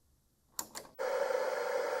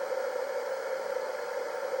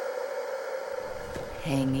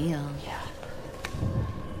Hey, Neil. Yeah.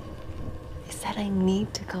 I said I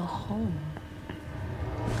need to go home.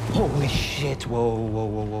 Holy shit. Whoa.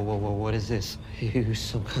 What is this? You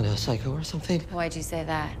some kind of psycho or something? Why'd you say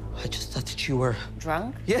that? I just thought that you were...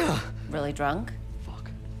 Drunk? Yeah. Really drunk? Fuck.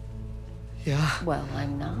 Yeah. Well,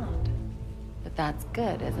 I'm not. But that's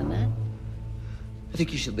good, isn't it? I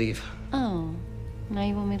think you should leave. Oh, now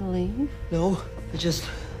you want me to leave? No,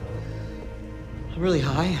 I'm really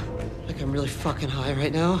high. Like, I'm really fucking high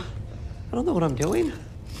right now. I don't know what I'm doing.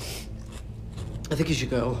 I think you should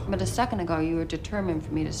go. But a second ago, you were determined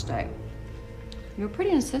for me to stay. You were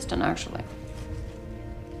pretty insistent, actually.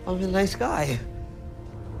 I'm a nice guy.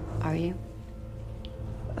 Are you?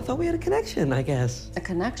 I thought we had a connection, I guess. A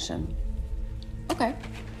connection? Okay.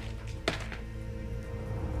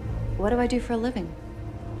 What do I do for a living?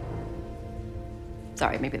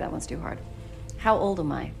 Sorry, maybe that one's too hard. How old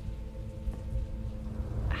am I?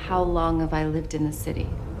 How long have I lived in the city?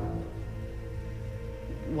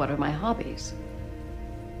 What are my hobbies?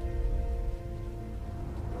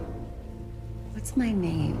 What's my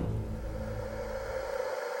name?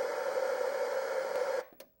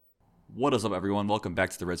 What is up, everyone? Welcome back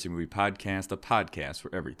to the Red Sea Movie Podcast, a podcast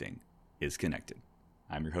where everything is connected.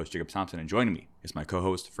 I'm your host, Jacob Thompson, and joining me is my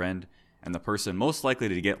co-host, friend, and the person most likely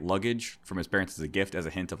to get luggage from his parents as a gift, as a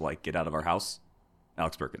hint of, like, get out of our house,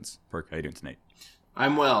 Alex Perkins. Perk, how you doing tonight?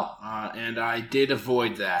 I'm well, and I did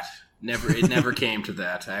avoid that. It never came to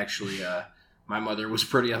that. Actually, my mother was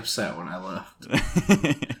pretty upset when I left.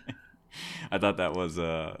 I thought that was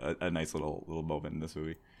a nice little moment in this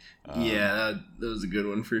movie. Yeah, that was a good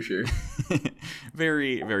one for sure.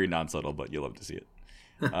 Very, very non-subtle, but you'll love to see it.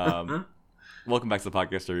 Welcome back to the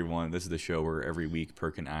podcast, everyone. This is the show where every week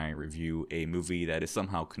Perk and I review a movie that is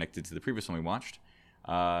somehow connected to the previous one we watched.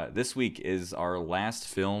 This week is our last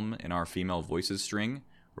film in our Female Voices string,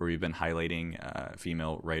 where we've been highlighting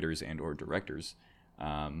female writers and or directors.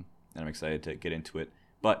 And I'm excited to get into it.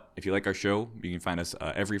 But if you like our show, you can find us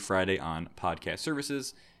every Friday on podcast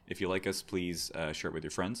services. If you like us, please share it with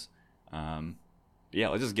your friends. Yeah,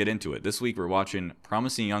 let's just get into it. This week we're watching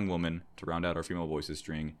Promising Young Woman to round out our Female Voices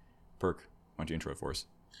string. Perk, why don't you intro it for us?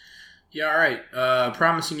 Yeah, all right.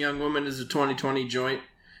 Promising Young Woman is a 2020 joint,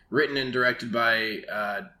 written and directed by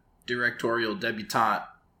directorial debutante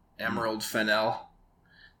Emerald Fennell.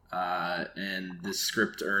 And this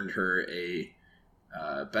script earned her a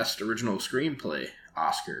Best Original Screenplay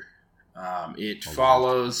Oscar. It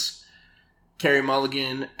follows Carey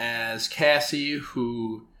Mulligan as Cassie,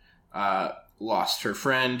 who lost her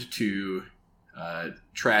friend to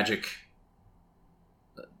tragic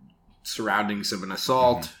surroundings of an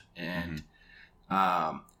assault, and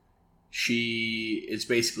she is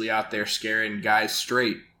basically out there scaring guys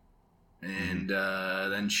straight. And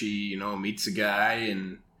then she, meets a guy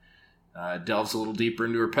and delves a little deeper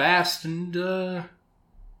into her past, and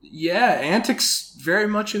antics very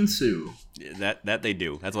much ensue. That they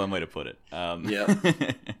do. That's one way to put it. Yeah.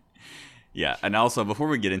 Yeah, and also before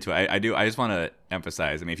we get into it, I just want to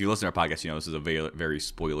emphasize. I mean, if you listen to our podcast, this is a very, very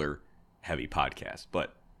spoiler-heavy podcast.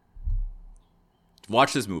 But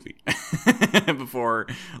watch this movie before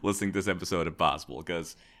listening to this episode, if possible,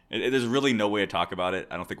 because there's really no way to talk about it.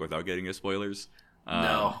 I don't think without getting into spoilers.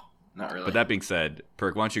 No, not really. But that being said,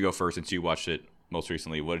 Perk, why don't you go first since you watched it most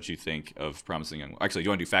recently? What did you think of Promising Young? Actually, do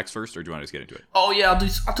you want to do facts first, or do you want to just get into it? Oh yeah, I'll do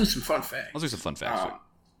some fun facts. Let's do some fun facts.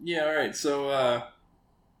 Yeah, all right. So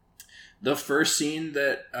the first scene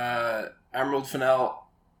that Emerald Fennell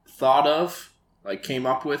thought of, came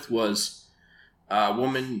up with, was a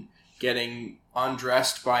woman getting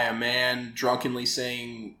undressed by a man drunkenly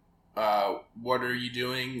saying, "What are you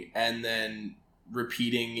doing?" and then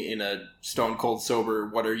repeating in a stone cold sober,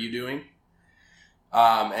 "What are you doing?"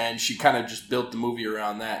 And she kind of just built the movie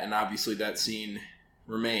around that, and obviously that scene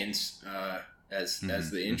remains as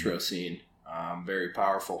the intro scene. Very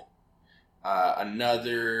powerful.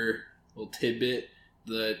 Another little tidbit: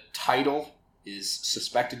 the title is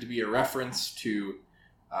suspected to be a reference to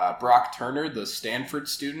Brock Turner, the Stanford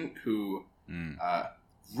student who,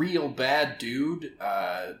 real bad dude,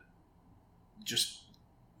 just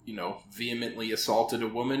vehemently assaulted a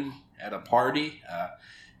woman at a party,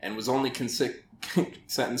 and was only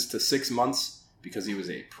sentenced to 6 months because he was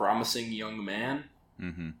a promising young man.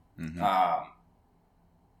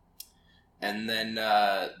 And then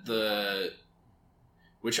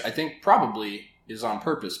which I think probably is on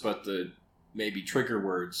purpose, but the maybe trigger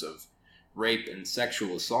words of rape and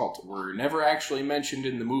sexual assault were never actually mentioned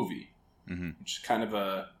in the movie, which is kind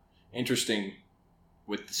of interesting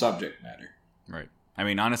with the subject matter. Right. I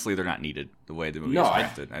mean, honestly, they're not needed the way the movie is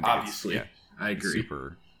crafted. Obviously, I agree.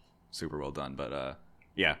 Super well done. But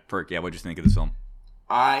yeah, Perk. Yeah, what'd you think of this film?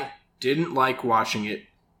 I didn't like watching it,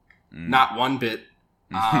 not one bit,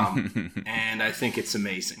 and I think it's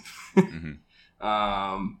amazing.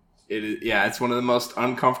 It's one of the most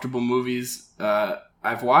uncomfortable movies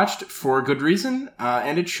I've watched for a good reason,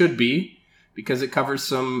 and it should be, because it covers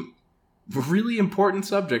some really important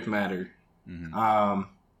subject matter. The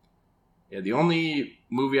only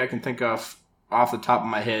movie I can think of off the top of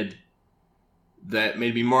my head that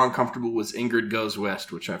made me more uncomfortable was Ingrid Goes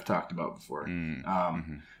West, which I've talked about before.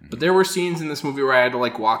 But there were scenes in this movie where I had to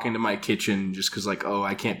like walk into my kitchen just because like,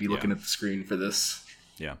 I can't be looking at the screen for this.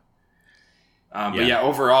 Yeah. But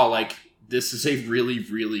overall, like, this is a really,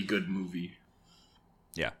 really good movie.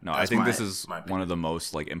 Yeah, no, I think this is one of the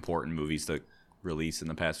most like important movies to release in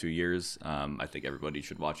the past few years. I think everybody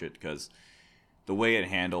should watch it because the way it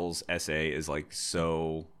handles SA is like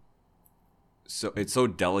so it's so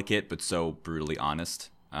delicate but so brutally honest.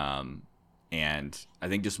 And I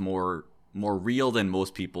think just more real than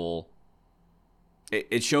most people.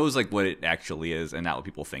 It shows like what it actually is and not what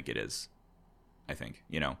people think it is. I think,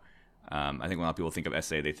 I think when a lot of people think of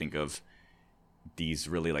SA, they think of these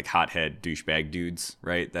really like hothead douchebag dudes,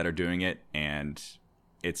 right, that are doing it, and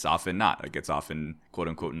it's often not. Like, it's often quote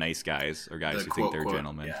unquote nice guys or guys who think they're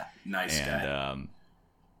gentlemen. Yeah, nice guy.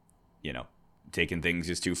 Taking things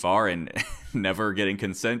just too far and never getting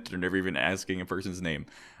consent or never even asking a person's name.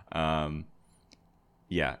 After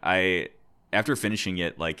finishing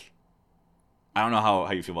it, like, I don't know how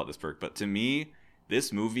you feel about this, Perk, but to me,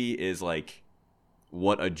 this movie is like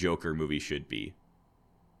what a Joker movie should be.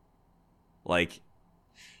 Like,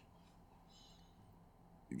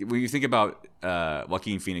 when you think about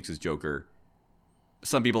Joaquin Phoenix's Joker,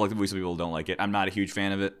 some people like the movie, some people don't like it. I'm not a huge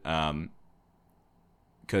fan of it,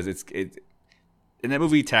 because and that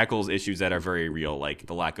movie tackles issues that are very real, like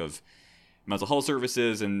the lack of mental health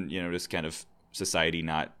services and just kind of society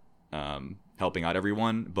not helping out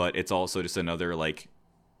everyone. But it's also just another like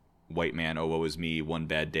white man, oh woe is me, one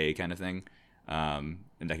bad day kind of thing, and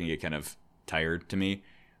that can get kind of tired to me.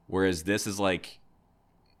 Whereas this is like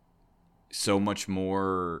so much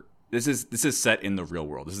more. This is set in the real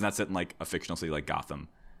world. This is not set in like a fictional city like Gotham.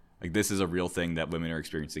 Like, this is a real thing that women are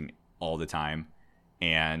experiencing all the time,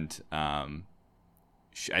 and I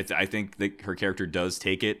think that her character does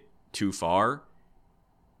take it too far,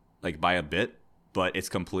 like by a bit, but it's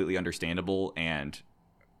completely understandable. And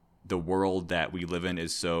the world that we live in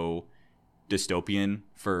is so dystopian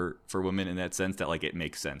for women in that sense that like it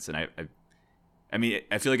makes sense. And I mean,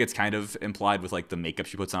 I feel like it's kind of implied with like the makeup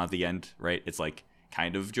she puts on at the end, right? It's like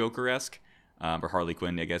kind of Joker-esque, or Harley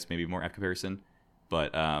Quinn, I guess, maybe more apt comparison.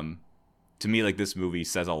 But to me, like, this movie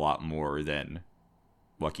says a lot more than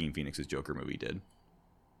Joaquin Phoenix's Joker movie did.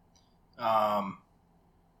 I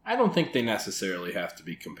don't think they necessarily have to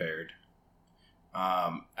be compared.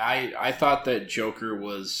 I thought that Joker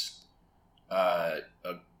was a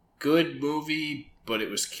good movie, but it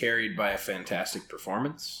was carried by a fantastic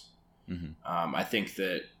performance. I think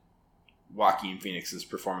that Joaquin Phoenix's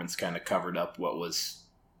performance kind of covered up what was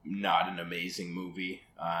not an amazing movie.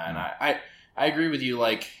 And I agree with you.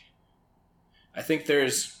 Like, I think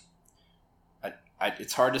there's,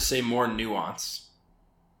 it's hard to say more nuance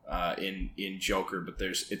in Joker, but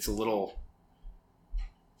it's a little,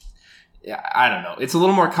 I don't know. It's a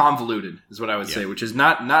little more convoluted is what I would say, which is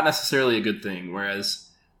not necessarily a good thing. Whereas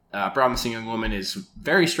Promising Young Woman is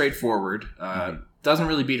very straightforward. Doesn't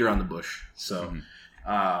really beat around the bush. So,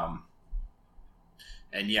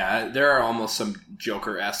 and yeah, there are almost some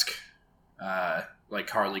Joker-esque, like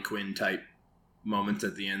Harley Quinn type moments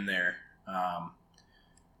at the end there. I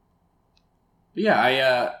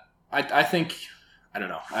think, I don't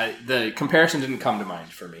know. The comparison didn't come to mind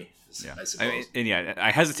for me. I suppose.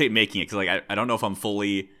 I hesitate making it because like I don't know if I'm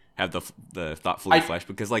fully have the thought fully fleshed,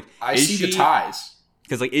 because like I see the ties.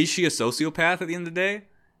 Because like, is she a sociopath at the end of the day?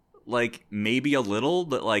 Like, maybe a little,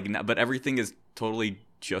 but like, but everything is totally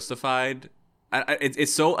justified.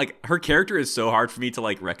 It's so like, her character is so hard for me to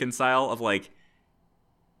like reconcile. Of like,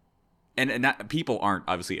 and not, people aren't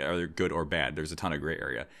obviously either good or bad. There's a ton of gray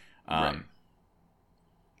area, right?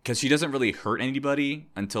 Because she doesn't really hurt anybody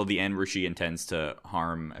until the end, where she intends to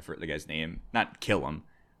harm, I forget the guy's name, not kill him,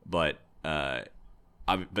 but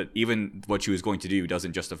even what she was going to do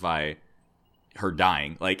doesn't justify her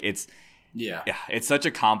dying. Like, it's it's such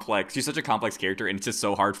a complex. She's such a complex character, and it's just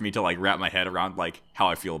so hard for me to like wrap my head around like how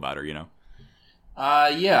I feel about her.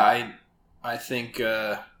 I think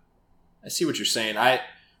I see what you're saying. I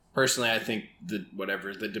think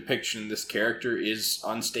the depiction of this character is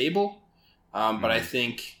unstable, but I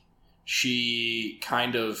think she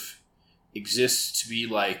kind of exists to be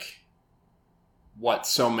like what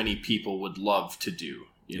so many people would love to do.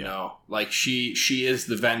 You know, like she is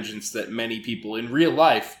the vengeance that many people in real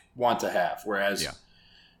life want to have, whereas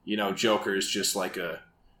you know, Joker is just like a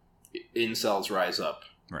incels rise up.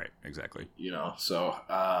 Right, exactly. You know, so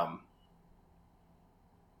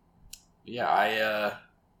yeah,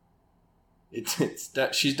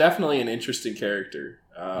 she's definitely an interesting character.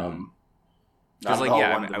 Not like, all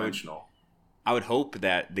yeah, one-dimensional. I would hope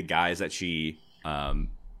that the guys that she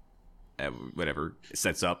whatever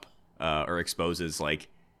sets up or exposes, like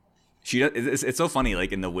it's so funny,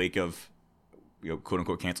 like in the wake of, you know, quote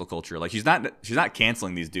unquote cancel culture, like she's not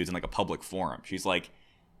canceling these dudes in like a public forum. She's like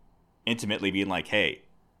intimately being like, hey,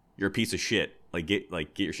 you're a piece of shit, like get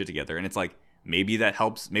your shit together. And it's like, maybe that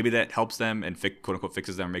helps them and quote unquote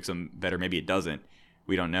fixes them or makes them better. Maybe it doesn't,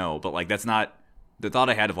 we don't know. But like, that's not the thought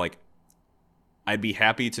I had of like, I'd be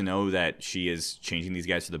happy to know that she is changing these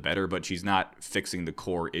guys for the better, but she's not fixing the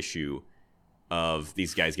core issue of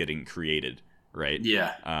these guys getting created, right?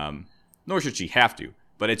 Yeah. Nor should she have to.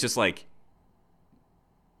 But it's just like,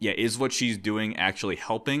 yeah, is what she's doing actually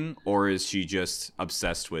helping, or is she just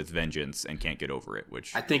obsessed with vengeance and can't get over it?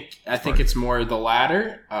 Which I think it's more the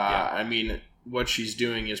latter. I mean, what she's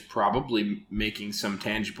doing is probably making some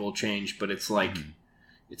tangible change, but it's like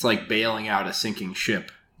it's like bailing out a sinking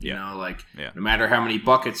ship. You know, like no matter how many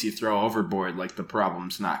buckets you throw overboard, like the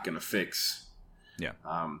problem's not going to fix. Yeah.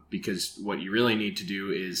 Because what you really need to do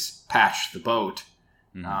is patch the boat,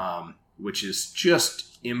 which is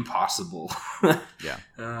just impossible. Yeah.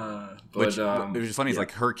 But which is funny is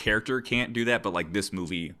like her character can't do that, but like this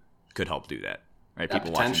movie could help do that, right?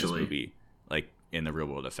 People watching this movie, like in the real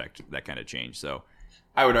world, affect that kind of change. So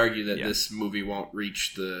I would argue that this movie won't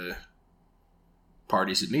reach the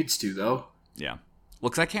parties it needs to, though. Yeah. Well,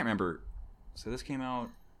 because I can't remember. So this came out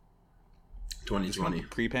 2020,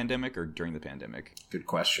 pre-pandemic or during the pandemic? Good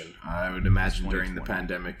question. I would imagine during the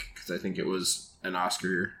pandemic, because I think it was an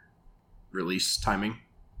Oscar release timing.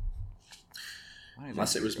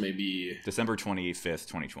 Unless it was maybe December 25th,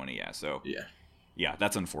 2020. Yeah. So yeah,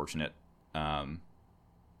 that's unfortunate. Yeah,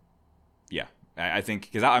 I think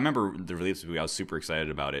because I remember the release movie, I was super excited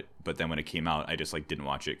about it, but then when it came out, I just like didn't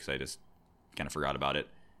watch it because I just kind of forgot about it,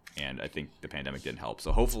 and I think the pandemic didn't help.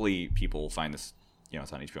 So hopefully people find this. You know,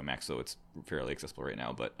 it's on HBO Max, so it's fairly accessible right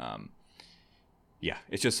now. But yeah,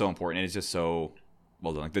 it's just so important, and it's just so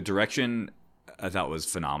well done. Like the direction, I thought was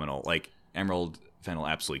phenomenal. Like Emerald Fennell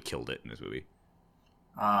absolutely killed it in this movie.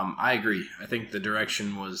 I agree. I think the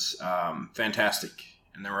direction was fantastic,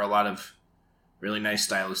 and there were a lot of really nice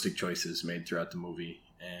stylistic choices made throughout the movie,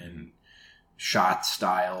 and shot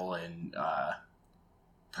style and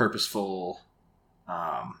purposeful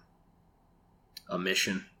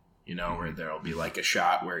omission. You know, where there'll be like a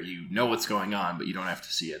shot where you know what's going on, but you don't have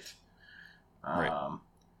to see it. Right.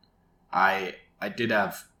 I did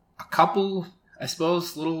have a couple, I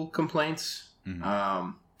suppose, little complaints.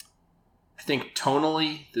 I think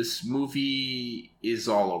tonally, this movie is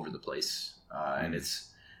all over the place, and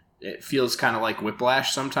it feels kind of like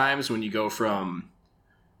Whiplash sometimes when you go from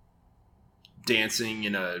dancing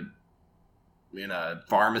in a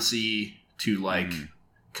pharmacy to like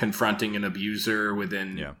confronting an abuser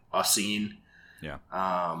within a scene. Yeah.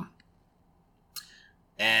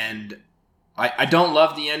 And I don't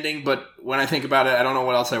love the ending, but when I think about it, I don't know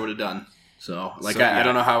what else I would have done. So, like, I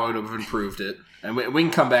don't know how I would have improved it. And we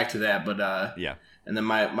can come back to that, but and then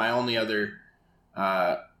my only other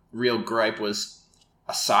real gripe was,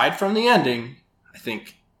 aside from the ending, I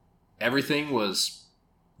think everything was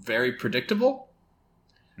very predictable.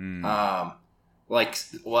 Like,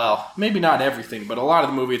 well, maybe not everything, but a lot of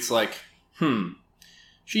the movie, it's like,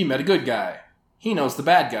 she met a good guy. He knows the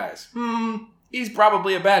bad guys. He's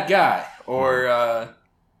probably a bad guy. Or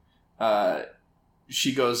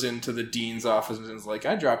she goes into the dean's office and is like,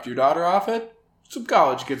 I dropped your daughter off at some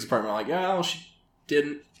college kid's apartment. I'm like, well, she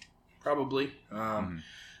didn't. Probably.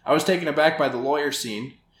 I was taken aback by the lawyer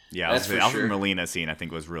scene. Yeah, the Alfred Molina scene, I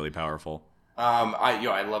think, was really powerful.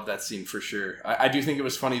 I love that scene for sure. I do think it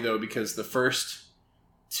was funny though, because the first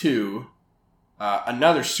two,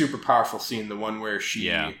 another super powerful scene, the one where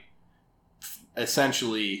she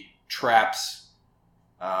essentially traps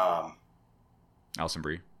Alison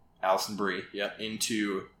Brie,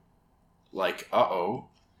 into like,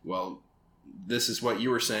 well, this is what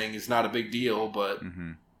you were saying is not a big deal, but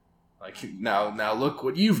like now look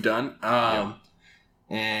what you've done.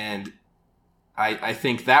 And I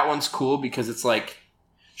think that one's cool because it's like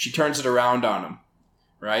she turns it around on him,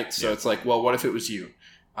 right? So it's like, well, what if it was you?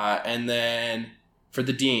 And then for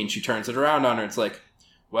the dean, she turns it around on her. It's like,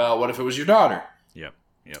 well, what if it was your daughter? Yep.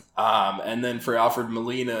 And then for Alfred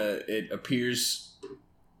Molina, it appears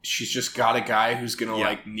she's just got a guy who's gonna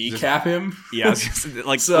like kneecap him. Yeah,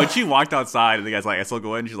 like so, when she walked outside and the guy's like, I still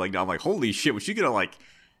go in. She's like, no. I'm like, holy shit, was she gonna like,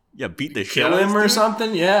 beat the shit out of him or dude?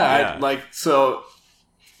 something? Yeah. So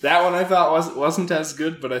that one I thought wasn't as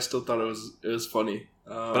good, but I still thought it was funny.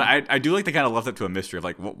 But I do like they kind of left it to a mystery of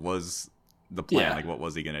like what was the plan, like what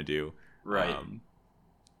was he gonna do, right?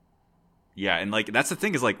 Yeah, and like that's the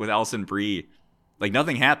thing is like with Alison Brie, like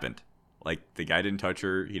nothing happened. Like the guy didn't touch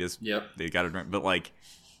her. He just they got her, but like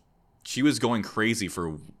she was going crazy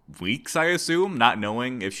for weeks. I assume, not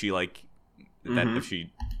knowing if she like that if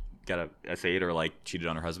she got a fade or like cheated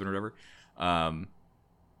on her husband or whatever. And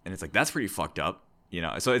it's like that's pretty fucked up, you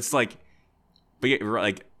know. So it's like, but yeah,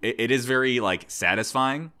 like it is very like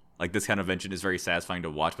satisfying. Like this kind of invention is very satisfying to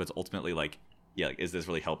watch, but it's ultimately like, like is this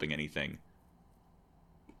really helping anything?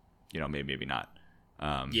 You know, maybe not.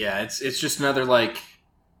 Yeah, it's just another like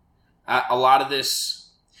a lot of this,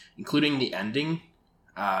 including the ending,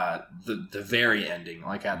 the very ending,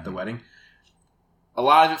 like at the wedding. A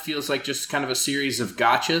lot of it feels like just kind of a series of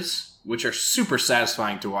gotchas, which are super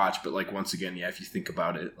satisfying to watch. But like once again, if you think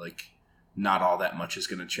about it, like not all that much is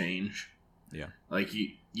going to change. Yeah, like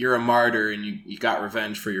you're a martyr and you got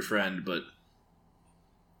revenge for your friend, but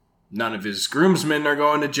none of his groomsmen are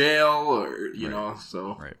going to jail, or you know.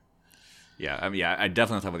 So right. Yeah, I mean, I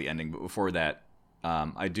definitely talk about the ending, but before that,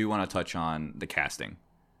 I do want to touch on the casting.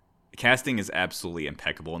 The casting is absolutely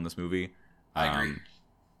impeccable in this movie. I agree.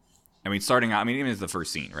 I mean, starting out, I mean, even as the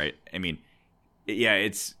first scene, right? I mean,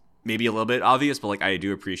 it's maybe a little bit obvious, but like I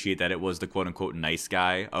do appreciate that it was the quote unquote nice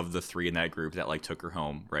guy of the three in that group that like took her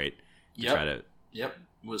home, right? Yep.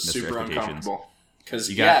 Was super uncomfortable because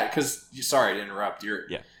sorry to interrupt. You're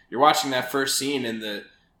watching that first scene and the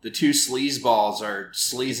two sleazeballs are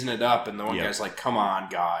sleazing it up, and the one guy's like, "Come on,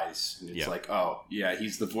 guys!" And it's like, "Oh, yeah,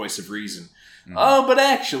 he's the voice of reason." Mm-hmm. Oh, but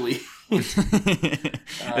actually,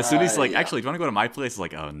 as soon as he's like, "Actually, do you want to go to my place?" It's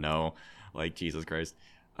like, "Oh no!" Like Jesus Christ.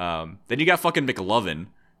 Then you got fucking McLovin,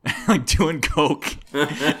 like doing coke.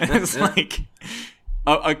 And it's like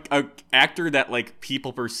a actor that like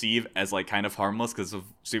people perceive as like kind of harmless because of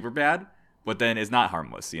Superbad, but then is not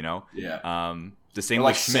harmless. You know? Yeah. The same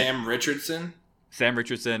like with Schmidt. Sam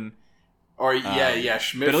Richardson. Or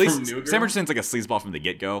Schmidt but at least from New Girl. Sam Richardson's like a sleazeball from the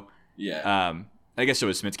get-go. Yeah. I guess so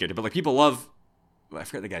was Schmidt's character, but like people love. I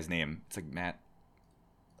forget the guy's name. It's like Matt.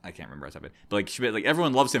 I can't remember what's happening. But like Schmidt, like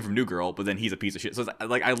everyone loves him from New Girl, but then he's a piece of shit. So it's,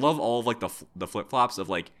 like I love all of like the flip flops of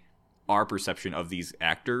like our perception of these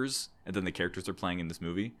actors and then the characters they're playing in this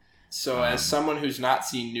movie. So as someone who's not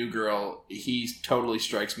seen New Girl, he totally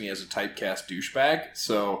strikes me as a typecast douchebag.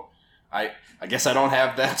 So I guess I don't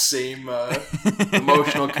have that same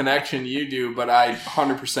emotional connection you do, but I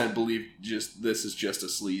 100% believe this is just a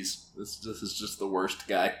sleaze. This is just the worst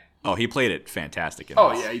guy. Oh, he played it fantastic.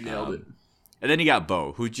 Yeah, he nailed it. And then you got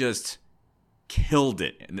Bo, who just killed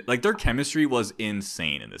it. Like their chemistry was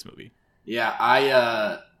insane in this movie. Yeah,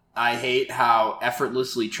 I hate how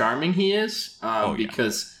effortlessly charming he is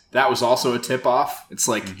because that was also a tip-off. It's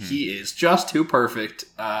like he is just too perfect.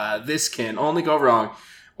 This can only go wrong.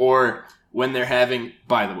 Or when they're having,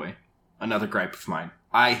 by the way, another gripe of mine.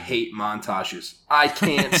 I hate montages. I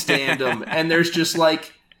can't stand them. And there's just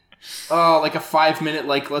like a 5-minute,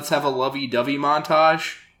 like, let's have a lovey-dovey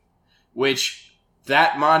montage. Which,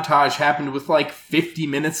 that montage happened with like 50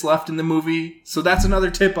 minutes left in the movie. So that's another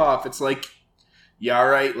tip-off. It's like, yeah, all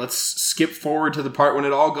right, let's skip forward to the part when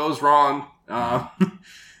it all goes wrong. So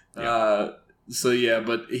yeah,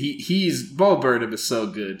 but Bo Burnham is so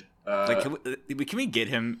good. Can we get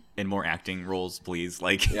him in more acting roles, please?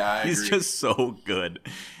 Like, yeah, he's just so good.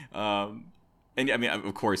 And I mean,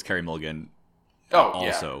 of course, Carey Mulligan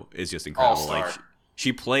is just incredible. All-star. Like,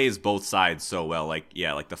 she plays both sides so well. Like,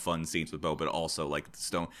 like the fun scenes with Bo, but also like the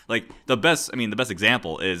stone. Like the best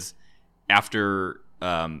example is after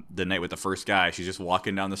the night with the first guy, she's just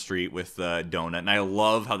walking down the street with the donut, and I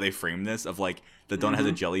love how they frame this of like the donut has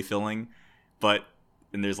a jelly filling,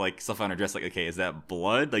 and there's like stuff on her dress, like, okay, is that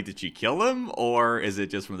blood? Like, did she kill him, or is it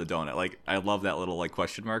just from the donut? Like, I love that little like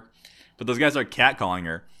question mark. But those guys are catcalling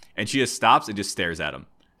her, and she just stops and just stares at him.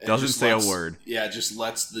 Doesn't say a word. Yeah, just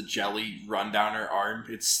lets the jelly run down her arm.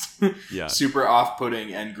 It's super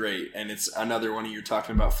off-putting and great. And it's another one of you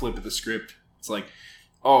talking about flip of the script. It's like,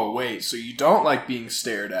 oh, wait, so you don't like being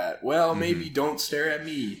stared at. Well, maybe don't stare at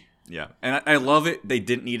me. Yeah, and I love it. They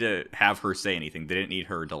didn't need to have her say anything. They didn't need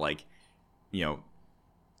her to like,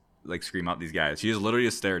 like scream out these guys. She just literally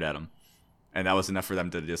just stared at them. And that was enough for them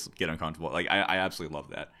to just get uncomfortable. Like, I absolutely love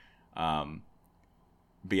that.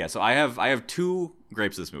 But yeah, so I have two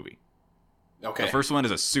gripes of this movie. Okay. The first one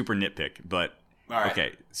is a super nitpick, but all right.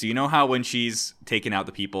 Okay. So you know how when she's taking out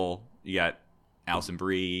the people, you got Alison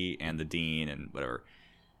Brie and the Dean and whatever.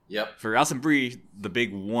 Yep. For Alison Brie, the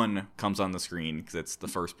big 1 comes on the screen because it's the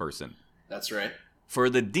first person. That's right. For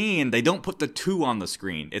the Dean, they don't put the 2 on the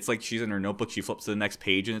screen. It's like she's in her notebook, she flips to the next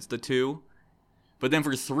page, and it's the 2. But then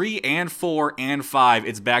for 3 and 4 and 5,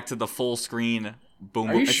 it's back to the full screen.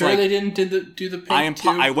 Boom. Are you it's sure like, they didn't do the pink too?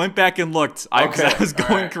 I went back and looked. I was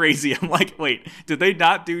going crazy. I'm like, wait, did they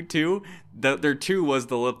not do 2? Their 2 was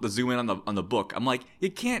the zoom in on the book. I'm like,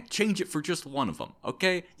 you can't change it for just one of them,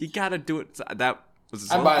 okay? You got to do it. That was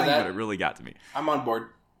the whole thing, but it really got to me. I'm on board.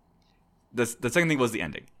 The second thing was the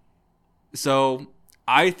ending. So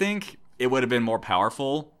I think it would have been more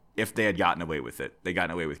powerful if they had gotten away with it. They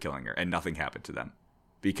gotten away with killing her and nothing happened to them,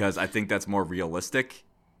 because I think that's more realistic.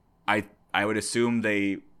 I would assume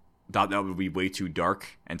they thought that would be way too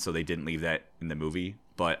dark, and so they didn't leave that in the movie.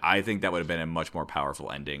 But I think that would have been a much more powerful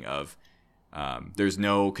ending of there's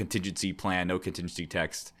no contingency plan, no contingency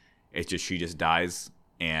text. It's just she just dies,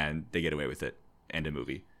 and they get away with it. End of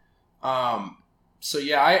movie. So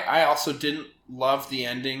yeah, I also didn't love the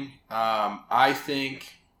ending. I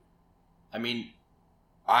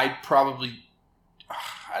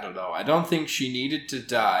don't know. I don't think she needed to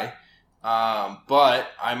die.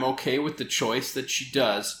 But I'm okay with the choice that she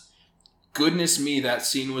does. Goodness me, that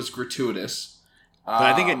scene was gratuitous. But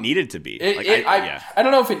I think it needed to be. I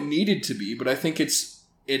don't know if it needed to be, but I think it's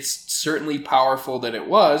certainly powerful that it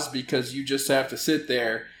was, because you just have to sit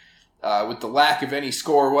there with the lack of any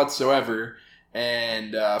score whatsoever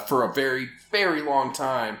and for a very, very long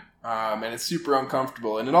time. And it's super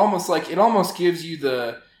uncomfortable. And it almost gives you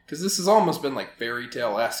because this has almost been like fairy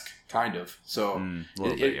tale-esque, kind of. So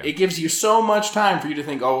it gives you so much time for you to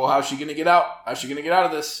think, oh, well, how's she going to get out? How's she going to get out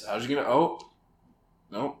of this? How's she going to... Oh,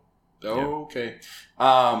 no. Oh, okay.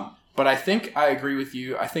 But I think I agree with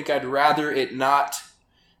you. I think I'd rather it not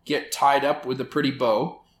get tied up with a pretty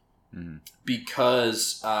bow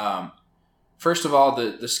because, first of all,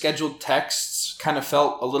 the scheduled texts kind of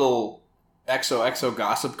felt a little XOXO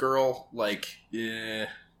Gossip Girl. Like, I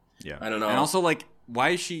don't know. And also, like, why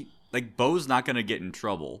is she... Like, Bo's not going to get in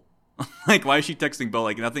trouble. Like, why is she texting Bo?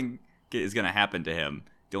 Like, nothing is going to happen to him.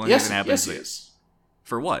 The only thing that's going to happen is...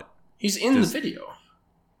 For what? He's in the video.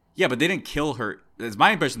 Yeah, but they didn't kill her. It's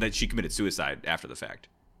my impression that she committed suicide after the fact.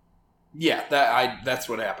 Yeah, that's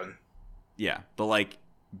what happened. Yeah, but, like,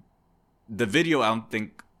 the video I don't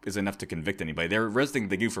think is enough to convict anybody. They're arresting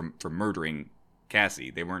the dude for murdering Cassie.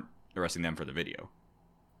 They weren't arresting them for the video.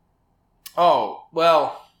 Oh,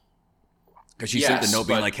 well... Because she sent the note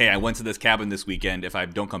being like, hey, I went to this cabin this weekend. If I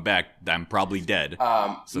don't come back, I'm probably dead.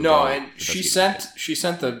 She sent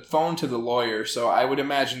the phone to the lawyer, so I would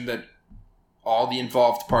imagine that all the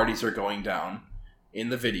involved parties are going down in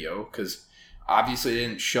the video, because obviously they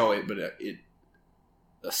didn't show it, but it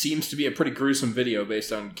seems to be a pretty gruesome video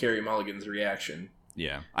based on Carey Mulligan's reaction.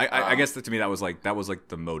 Yeah. I guess that to me that was like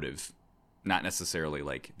the motive, not necessarily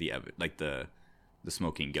like the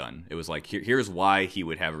smoking gun. It was like, here's why he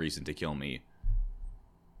would have a reason to kill me.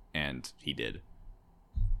 And he did.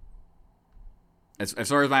 As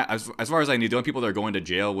far as I knew, the only people that are going to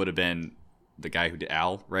jail would have been the guy who did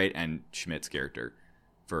Al, right, and Schmidt's character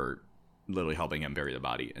for literally helping him bury the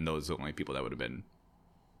body, and those are the only people that would have been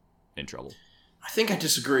in trouble. I think I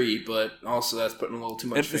disagree, but also that's putting a little too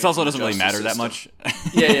much. It also doesn't really matter that much.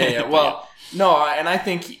 Yeah. Well, no, and I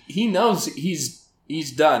think he knows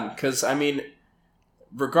he's done, because I mean,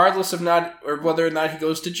 regardless of whether or not he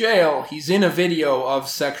goes to jail, he's in a video of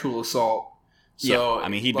sexual assault. So yeah, I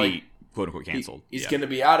mean, he'd be quote unquote canceled. He's going to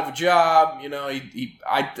be out of a job. You know,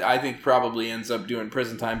 I think probably ends up doing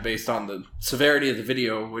prison time based on the severity of the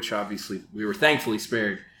video, which obviously we were thankfully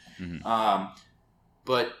spared. Mm-hmm.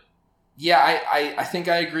 But yeah, I think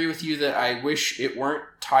I agree with you that I wish it weren't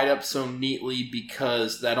tied up so neatly,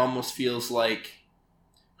 because that almost feels like,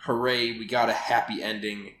 hooray, we got a happy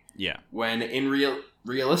ending. Yeah. When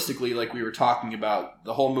realistically, like we were talking about,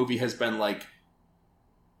 the whole movie has been like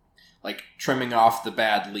trimming off the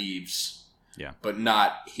bad leaves, but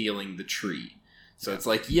not healing the tree. So it's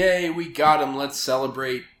like, yay, we got him, let's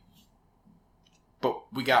celebrate. But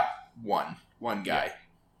we got one guy. Yeah.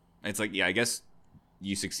 It's like, I guess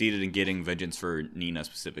you succeeded in getting vengeance for Nina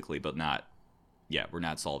specifically, but we're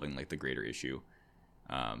not solving like the greater issue.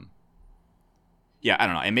 I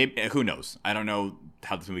don't know. And maybe, who knows? I don't know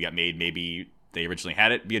how this movie got made. Maybe they originally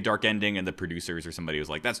had it be a dark ending, and the producers or somebody was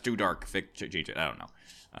like, that's too dark, change it. I don't know.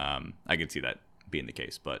 I could see that being the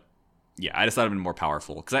case, but yeah, I just thought it would have been more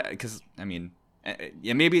powerful, because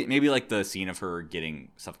maybe like the scene of her getting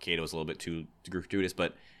suffocated was a little bit too gratuitous,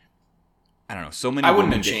 but I don't know. So many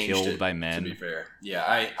women get killed by men. To be fair,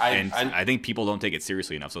 yeah, I think people don't take it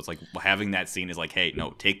seriously enough. So it's like having that scene is like, hey,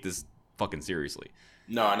 no, take this fucking seriously.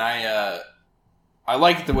 No, and I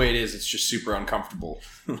like it the way it is. It's just super uncomfortable,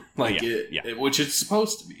 which it's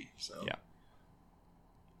supposed to be. So yeah.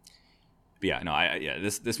 But yeah, no,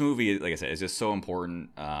 this movie, like I said, is just so important.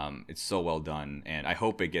 It's so well done, and I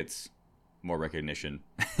hope it gets more recognition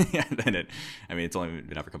than it. I mean, it's only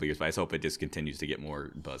been out for a couple of years, but I just hope it just continues to get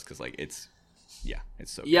more buzz because, like, it's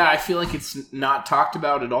so. Yeah, I feel like it's not talked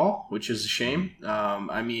about at all, which is a shame.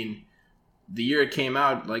 I mean, the year it came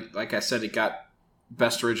out, like I said, it got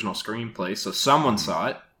Best Original Screenplay, so someone saw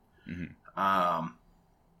it. Mm-hmm.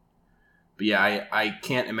 But yeah, I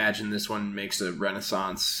can't imagine this one makes a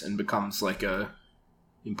renaissance and becomes like a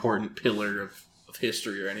important pillar of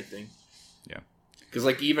history or anything. Yeah, because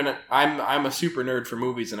like even I'm a super nerd for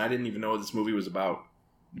movies, and I didn't even know what this movie was about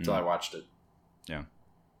until I watched it. Yeah,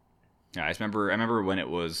 yeah. I remember when it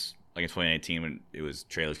was like in 2019 when it was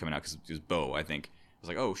trailers coming out because it was Bo. I think I was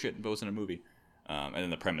like, oh shit, Bo's in a movie, and then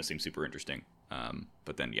the premise seemed super interesting.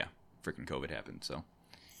 But then yeah, freaking COVID happened. So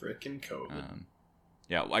freaking COVID.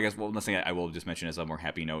 Yeah, well, I guess one last thing I will just mention as a more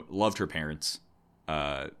happy note. Loved her parents.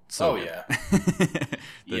 Yeah. The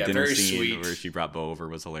dinner very scene sweet. where she brought Bo over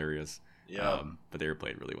was hilarious. Yeah. But they were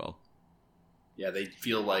played really well. Yeah, they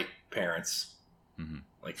feel like parents. Mm-hmm.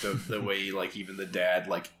 Like the way like even the dad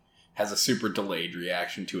like has a super delayed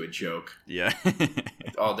reaction to a joke. Yeah.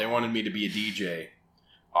 Like, oh, they wanted me to be a DJ.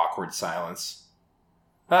 Awkward silence.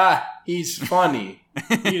 Ah, he's funny.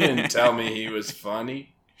 You didn't tell me he was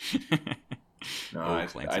funny. No,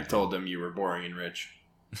 I told them you were boring and rich.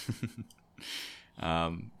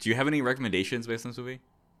 Do you have any recommendations based on this movie?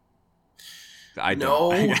 I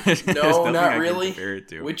no, don't. No, not I really. Can compare it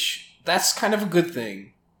to. Which that's kind of a good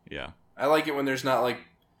thing. Yeah, I like it when there's not like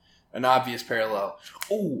an obvious parallel.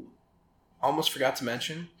 Oh, almost forgot to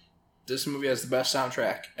mention, this movie has the best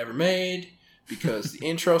soundtrack ever made because the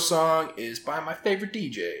intro song is by my favorite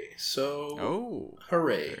DJ. So,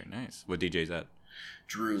 hooray! Very nice. What DJ is that?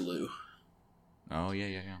 Drew Lou. Oh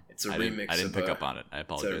yeah. It's a remix. I didn't pick up on it. I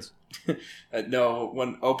apologize. No,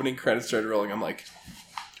 when opening credits started rolling, I'm like,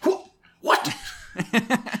 what?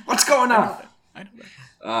 What's going on? I know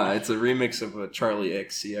that. It's a remix of a Charlie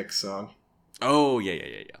XCX song. Oh yeah.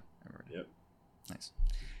 I remember. Yep. Nice.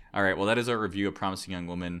 All right. Well, that is our review of Promising Young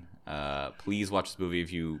Woman. Please watch this movie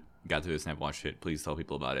if you got to this and have watched it. Please tell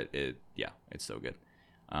people about it. It's so good.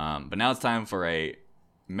 But now it's time for a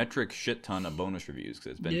metric shit ton of bonus reviews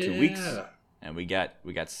because it's been 2 weeks. And we got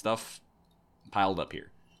stuff piled up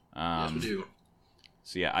here. Yes, we do.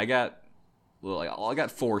 So yeah, I got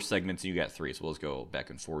 4 segments, and you got 3. So we'll just go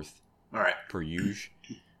back and forth. All right. Per usual.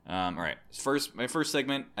 All right. My first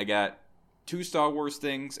segment, I got 2 Star Wars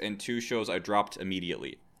things and 2 shows I dropped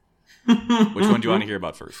immediately. Which one do you want to hear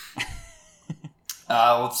about first?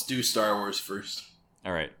 Let's do Star Wars first.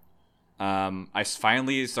 All right. I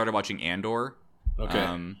finally started watching Andor.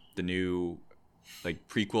 Okay. The new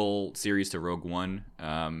prequel series to Rogue One.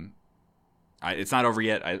 It's not over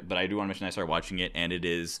yet, but I do want to mention I started watching it, and it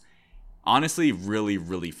is honestly really,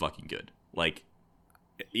 really fucking good. Like,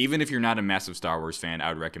 even if you're not a massive Star Wars fan, I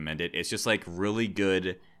would recommend it. It's just really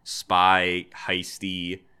good spy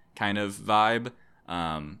heisty kind of vibe.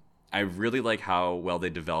 I really like how well they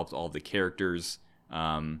developed all the characters.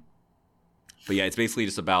 But yeah, it's basically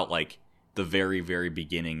just about the very, very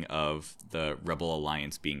beginning of the Rebel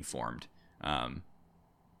Alliance being formed.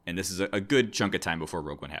 And this is a good chunk of time before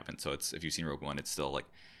Rogue One happened. So if you've seen Rogue One, it's still a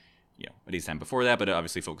decent time before that, but it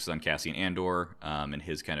obviously focuses on Cassian Andor and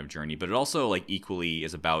his kind of journey. But it also equally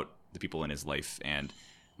is about the people in his life and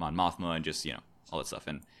Mon Mothma and just all that stuff.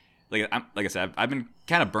 And like I said, I've been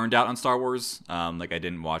kind of burned out on Star Wars. I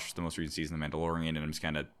didn't watch the most recent season of The Mandalorian, and I'm just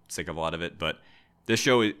kind of sick of a lot of it. But this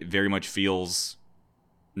show very much feels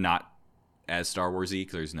not as Star Warsy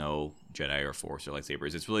because there's no Jedi or Force or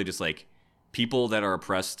lightsabers. It's really just people that are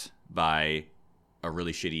oppressed by a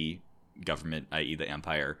really shitty government, i.e. the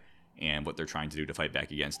Empire, and what they're trying to do to fight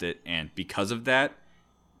back against it. And because of that,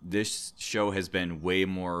 this show has been way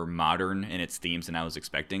more modern in its themes than I was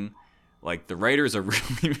expecting. The writers are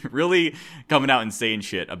really, really coming out and saying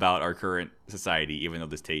shit about our current society, even though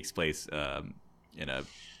this takes place in a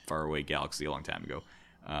faraway galaxy a long time ago.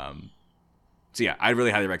 So yeah, I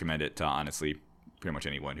really highly recommend it to honestly pretty much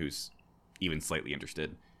anyone who's even slightly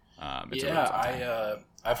interested.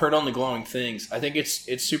 I've heard only glowing things. I think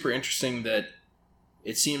it's super interesting that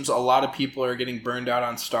it seems a lot of people are getting burned out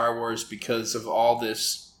on Star Wars because of all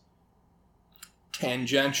this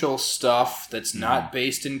tangential stuff that's not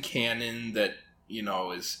based in canon that,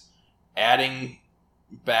 is adding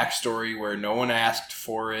backstory where no one asked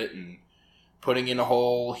for it and putting in a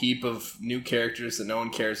whole heap of new characters that no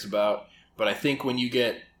one cares about. But I think when you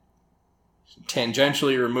get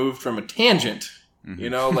tangentially removed from a tangent. Mm-hmm. You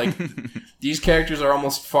know, like these characters are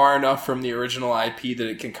almost far enough from the original IP that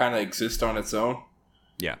it can kind of exist on its own.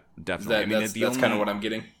 Yeah, definitely. That's kind of what I'm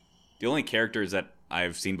getting. The only characters that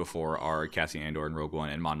I've seen before are Cassian Andor in Rogue One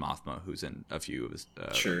and Mon Mothma, who's in a few of his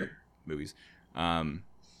movies.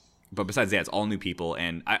 But besides that, it's all new people.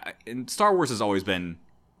 And and Star Wars has always been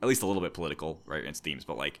at least a little bit political, right, in its themes.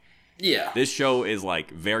 But, like, yeah, this show is, like,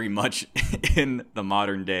 very much in the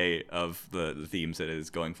modern day of the themes that it is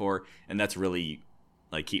going for. And that's really,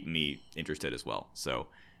 like, keeping me interested as well. So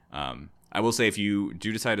I will say, if you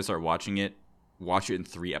do decide to start watching it, watch it in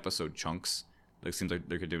 3-episode chunks. It seems like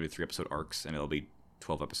they're going to do 3-episode arcs, and it'll be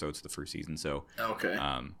 12 episodes for the first season. So okay.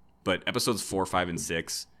 But episodes 4, 5, and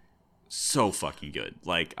 6, so fucking good.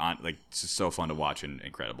 It's just so fun to watch and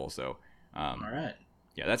incredible. So all right.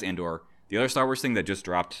 Yeah, that's Andor. The other Star Wars thing that just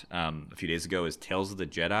dropped a few days ago is Tales of the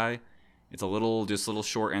Jedi. It's a little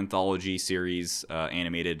short anthology series,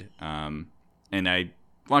 animated. And I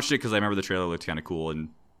watched it because I remember the trailer looked kind of cool, and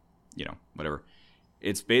whatever.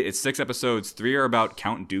 It's 6 episodes. 3 are about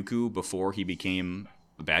Count Dooku before he became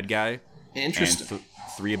a bad guy. Interesting. And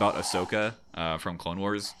 3 about Ahsoka from Clone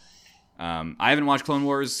Wars. I haven't watched Clone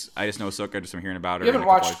Wars. I just know Ahsoka. Just from hearing about her. You haven't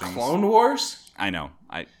watched Clone Wars? I know.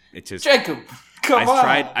 Jacob, come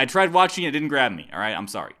on. I tried watching it. It didn't grab me. All right, I'm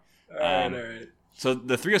sorry. All right. So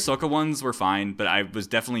the 3 Ahsoka ones were fine, but I was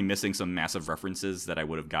definitely missing some massive references that I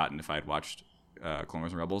would have gotten if I had watched Clone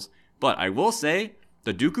Wars and Rebels. But I will say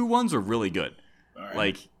the Dooku ones were really good. Right.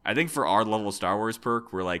 Like, I think for our level of Star Wars,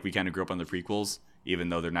 Perk, where, like, we kind of grew up on the prequels, even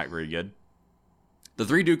though they're not very good. The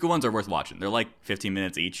 3 Dooku ones are worth watching. They're like 15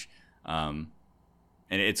 minutes each. And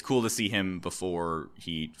it's cool to see him before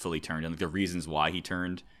he fully turned, and like the reasons why he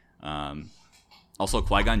turned. Also,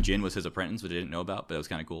 Qui-Gon Jinn was his apprentice, which I didn't know about, but it was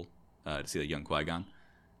kind of cool to see the young Qui-Gon.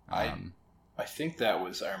 I think I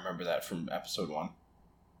remember that from episode 1.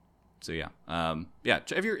 So yeah.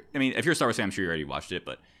 If you're a Star Wars fan, I'm sure you already watched it,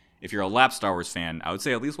 but if you're a lapsed Star Wars fan, I would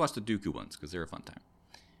say at least watch the Dooku ones, because they're a fun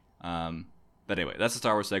time. But anyway, that's the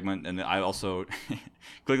Star Wars segment, and I also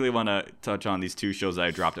quickly want to touch on these 2 shows that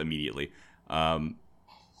I dropped immediately. I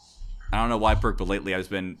don't know why, Perk, but lately I've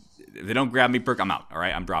been, if they don't grab me, Perk, I'm out, all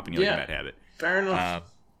right? I'm dropping you like a bad habit. Fair enough.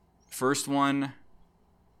 First one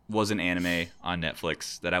was an anime on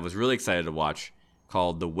Netflix that I was really excited to watch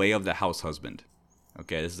called The Way of the House Husband.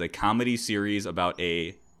 Okay, this is a comedy series about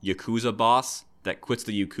a Yakuza boss that quits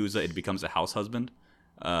the Yakuza and becomes a house husband.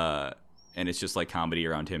 And it's just like comedy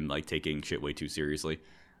around him like taking shit way too seriously.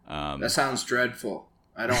 That sounds dreadful.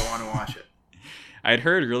 I don't want to watch it. I had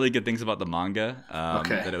heard really good things about the manga,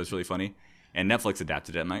 Okay. that it was really funny. And Netflix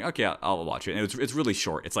adapted it. I'm like, okay, I'll watch it. And it's really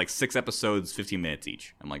short. It's like 6 episodes, 15 minutes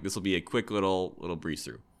each. I'm like, this will be a quick little breeze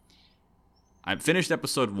through. I finished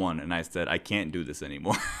episode 1, and I said, I can't do this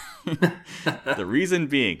anymore. The reason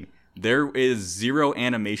being, there is 0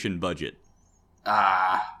 animation budget.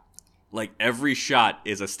 Like, every shot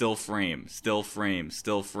is a still frame.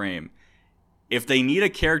 If they need a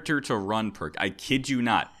character to run, Perk, I kid you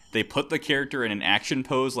not, they put the character in an action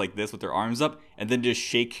pose like this with their arms up, and then just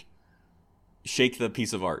shake the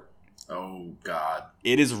piece of art. Oh, God.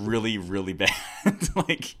 It is really, really bad.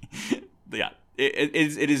 Like, yeah. It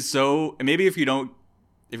is so... Maybe if you're not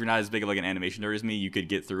as big of like an animation nerd as me, you could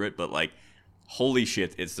get through it, but like, holy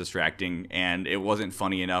shit, it's distracting, and it wasn't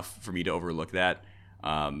funny enough for me to overlook that.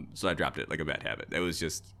 So I dropped it like a bad habit. It was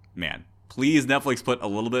just, man, please Netflix put a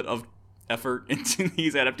little bit of effort into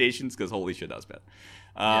these adaptations, because holy shit, that was bad.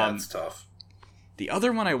 Yeah, it's tough. The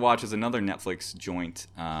other one I watched is another Netflix joint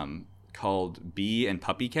called Bee and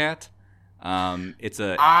Puppy Cat.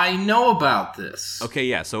 I know about this. Okay,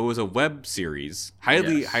 yeah. So it was a web series,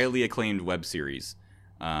 highly acclaimed web series,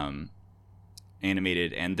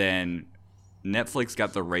 animated, and then Netflix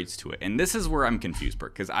got the rights to it. And this is where I'm confused,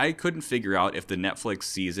 because I couldn't figure out if the Netflix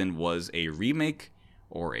season was a remake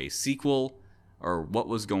or a sequel or what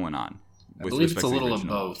was going on. I believe it's a little of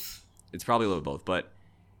both. It's probably a little of both, but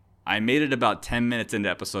I made it about 10 minutes into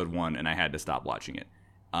episode 1, and I had to stop watching it.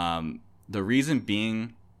 The reason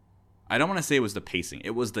being, I don't want to say it was the pacing.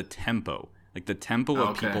 It was the tempo. Like, the tempo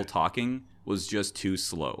of people talking was just too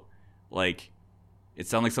slow. Like, it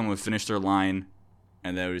sounded like someone would finish their line,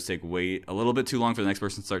 and then it would just wait a little bit too long for the next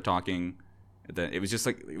person to start talking. It was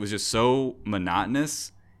just so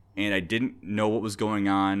monotonous, and I didn't know what was going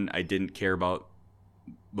on. I didn't care about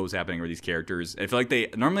what was happening with these characters. I feel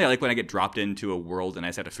like normally I like when I get dropped into a world and I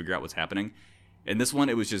just have to figure out what's happening. And this one,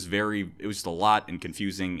 it was just a lot and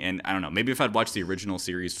confusing. And I don't know, maybe if I'd watched the original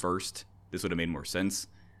series first, this would have made more sense.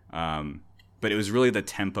 But it was really the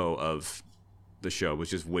tempo of the show was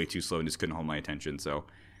just way too slow and just couldn't hold my attention. So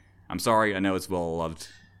I'm sorry. I know it's well loved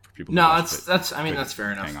people. No, who watch that's. I mean, could that's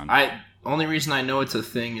fair enough. hang on. Only reason I know it's a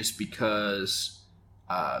thing is because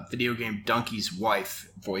video game Donkey's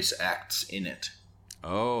wife voice acts in it.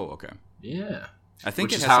 Oh, okay. Yeah, I think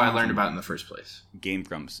which it is has how I someone learned from about it in the first place. Game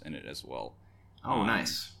Grumps in it as well. Oh,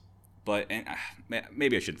 nice. But and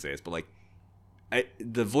maybe I shouldn't say this, but like,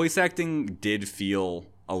 the voice acting did feel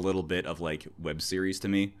a little bit of like web series to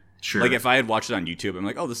me. Sure. Like if I had watched it on YouTube, I'm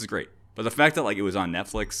like, oh, this is great. But the fact that like it was on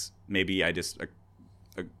Netflix, maybe I just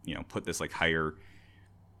put this like higher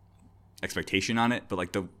expectation on it. But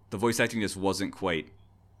like the voice acting just wasn't quite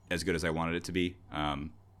as good as I wanted it to be.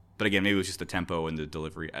 But again, maybe it was just the tempo and the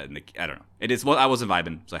delivery. And I don't know. It is. Well, I wasn't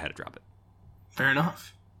vibing, so I had to drop it. Fair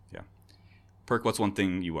enough. Yeah. Perk, what's one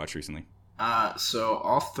thing you watched recently? So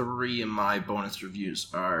all three of my bonus reviews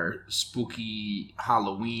are spooky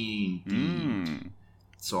Halloween themed.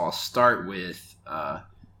 So I'll start with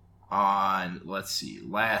on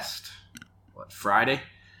last Friday,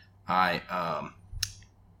 I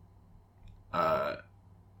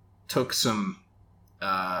took some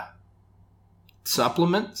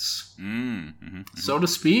supplements, so to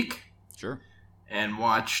speak. Sure. And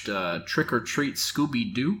watched Trick or Treat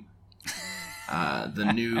Scooby Doo.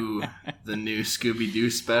 The new Scooby Doo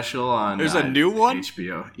special on There's a new one?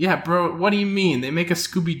 HBO. Yeah, bro. What do you mean? They make a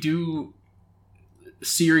Scooby Doo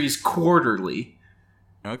series quarterly.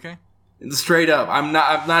 Okay. Straight up, I'm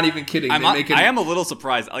not even kidding. I am a little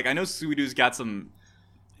surprised. Like I know Scooby Doo's got some,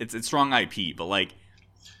 it's strong IP, but like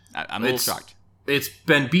I'm a little shocked. It's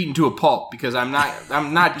been beaten to a pulp because I'm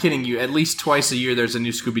not kidding you. At least twice a year, there's a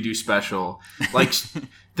new Scooby Doo special. Like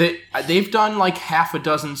they've done like half a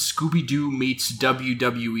dozen Scooby Doo meets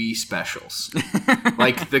WWE specials,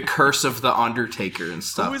 like the Curse of the Undertaker and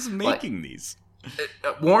stuff. Who is making these?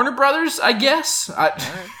 Warner Brothers, I guess.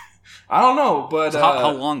 I don't know, but so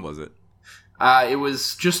how long was it? It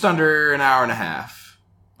was just under an hour and a half.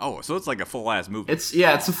 Oh, so it's like a full ass movie. It's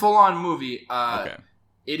a full on movie. Okay.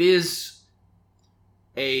 It is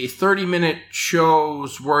a 30-minute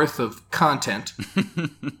show's worth of content.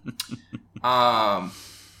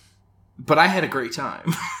 But I had a great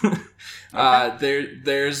time. Okay.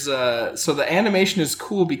 There's so the animation is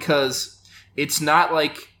cool because it's not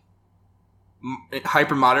like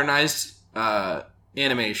hyper modernized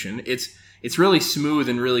animation. It's really smooth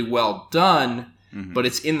and really well done, but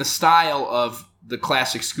it's in the style of the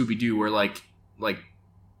classic Scooby-Doo where like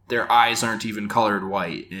their eyes aren't even colored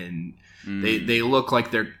white and they look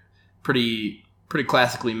like they're pretty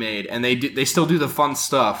classically made, and they still do the fun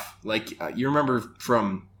stuff. Like you remember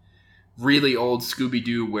from really old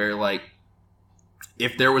Scooby-Doo where like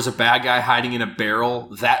if there was a bad guy hiding in a barrel,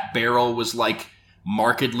 that barrel was like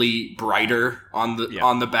markedly brighter on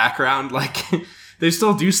the background. Like they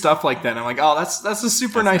still do stuff like that. And I'm like, oh, that's a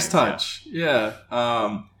super nice touch. Yeah.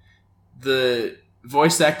 The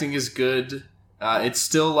voice acting is good. It's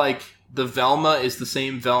still like the Velma is the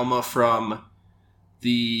same Velma from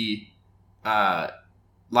the live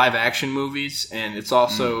action movies, and it's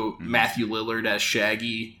also Matthew Lillard as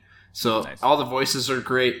Shaggy. So all the voices are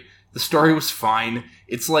great. The story was fine.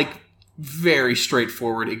 It's like very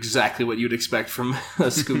straightforward, exactly what you'd expect from a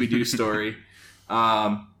Scooby-Doo story.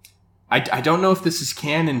 I don't know if this is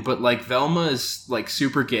canon, but like Velma is like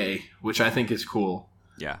super gay, which I think is cool.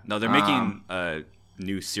 Yeah. No, they're making a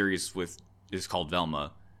new series it's called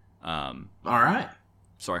Velma. All right.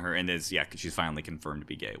 Sorry, her, and she's finally confirmed to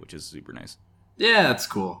be gay, which is super nice. Yeah, that's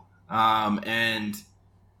cool. And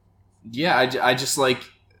yeah, I just like,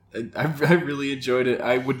 I really enjoyed it.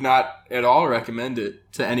 I would not at all recommend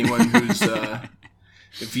it to anyone who's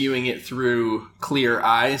viewing it through clear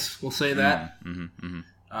eyes. We'll say that.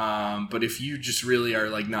 But if you just really are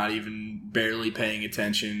like not even barely paying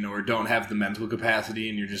attention or don't have the mental capacity,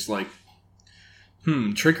 and you're just like,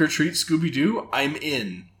 Trick or Treat Scooby-Doo, I'm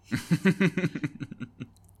in.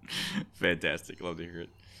 Fantastic. Love to hear it.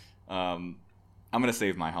 I'm going to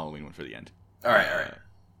save my Halloween one for the end. All right.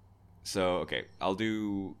 So, okay. I'll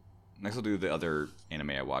do the other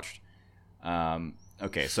anime I watched.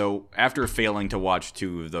 Okay, so after failing to watch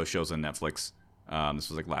 2 of those shows on Netflix, this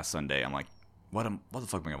was like last Sunday, I'm like, what the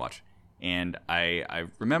fuck am I going to watch? And I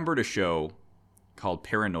remembered a show called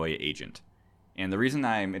Paranoia Agent. And the reason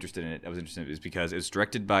I was interested in it is because it's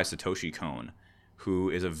directed by Satoshi Kon, who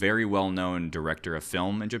is a very well-known director of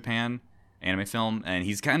film in Japan, anime film, and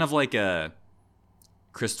he's kind of like a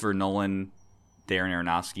Christopher Nolan, Darren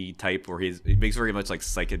Aronofsky type, where he makes very much like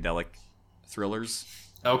psychedelic thrillers,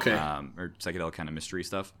 okay, or psychedelic kind of mystery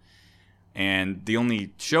stuff. And the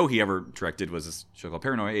only show he ever directed was this show called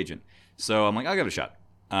Paranoia Agent. So I'm like, I'll give it a shot.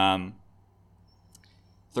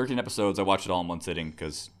 13 episodes. I watched it all in one sitting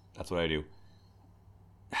because that's what I do.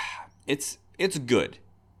 It's good.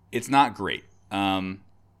 it's not great.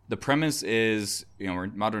 The premise is, we're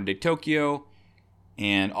in modern day Tokyo,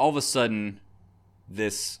 and all of a sudden,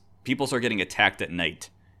 people start getting attacked at night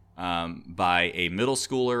by a middle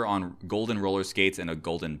schooler on golden roller skates and a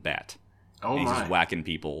golden bat. Oh, and he's my. just whacking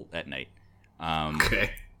people at night.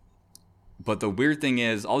 Okay. But the weird thing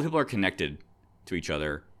is, all the people are connected to each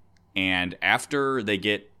other, and after they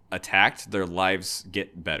get attacked, their lives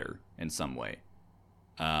get better in some way.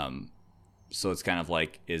 So it's kind of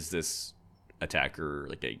like, is this attacker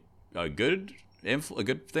like a good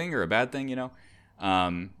thing or a bad thing?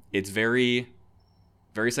 It's very,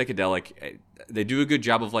 very psychedelic. They do a good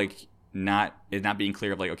job of like not being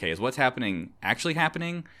clear of like, okay, is what's happening actually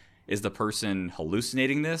happening? Is the person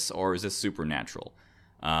hallucinating this, or is this supernatural?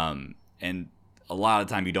 And a lot of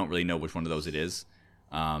the time, you don't really know which one of those it is.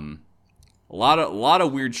 A lot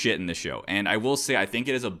of weird shit in this show, and I will say I think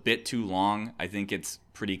it is a bit too long. I think it's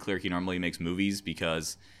pretty clear he normally makes movies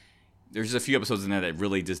because there's just a few episodes in there that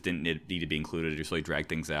really just didn't need to be included. It just really dragged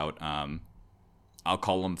things out. I'll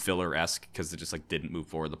call them filler-esque because it just like didn't move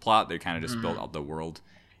forward the plot. They kind of just built out the world,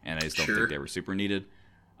 and I just don't think they were super needed.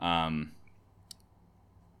 I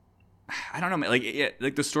don't know, man.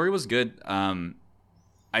 Like the story was good.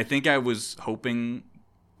 I think I was hoping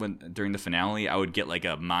during the finale I would get like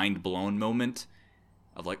a mind blown moment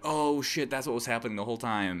of like, oh shit, that's what was happening the whole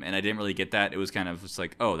time, and I didn't really get that. It was kind of just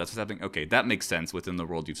like, oh, that's what's happening. Okay, that makes sense within the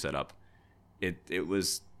world you've set up. It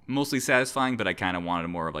was mostly satisfying, but I kind of wanted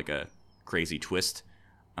more of like a crazy twist.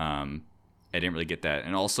 I didn't really get that,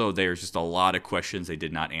 and also there's just a lot of questions they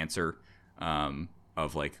did not answer.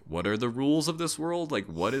 Of like, what are the rules of this world? Like,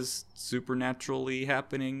 what is supernaturally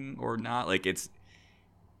happening or not? Like,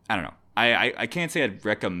 I don't know. I can't say I'd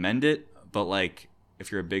recommend it, but like,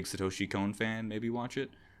 if you're a big Satoshi Kon fan, maybe watch it.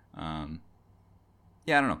 Yeah, I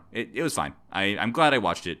don't know. It was fine. I'm glad I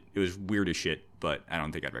watched it. It was weird as shit, but I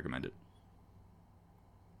don't think I'd recommend it.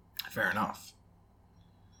 Fair enough.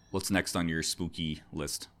 What's next on your spooky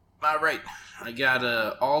list? All right. I got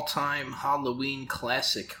a all-time Halloween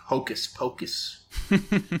classic, Hocus Pocus,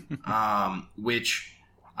 which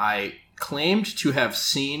I claimed to have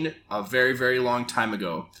seen a very, very long time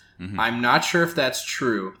ago. Mm-hmm. I'm not sure if that's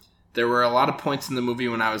true. There were a lot of points in the movie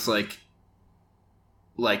when I was like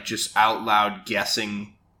just out loud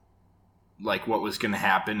guessing like what was going to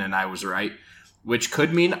happen, and I was right, which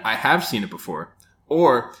could mean I have seen it before,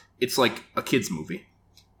 or it's like a kid's movie.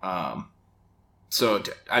 So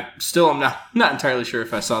I'm not entirely sure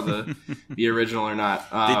if I saw the original or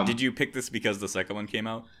not. Did you pick this because the second one came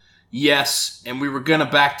out? Yes, and we were gonna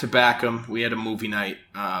back them. We had a movie night,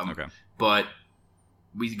 Okay, but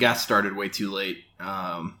we got started way too late,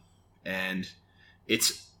 and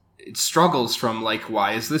it struggles from like,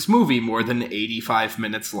 why is this movie more than 85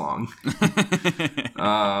 minutes long?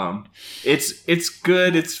 It's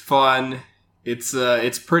good, it's fun,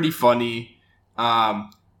 it's pretty funny,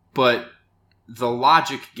 but the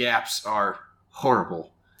logic gaps are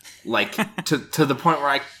horrible, like to the point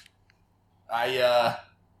where I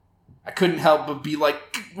couldn't help but be like,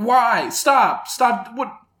 why? Stop!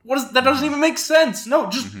 What is that? Doesn't even make sense. No,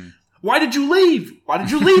 just why did you leave? Why did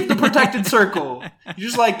you leave the protected circle? You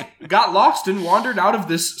just like got lost and wandered out of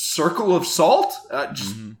this circle of salt.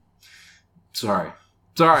 Sorry,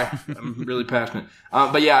 I'm really passionate.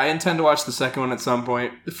 But yeah, I intend to watch the second one at some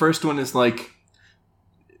point. The first one is like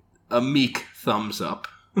a meek thumbs up.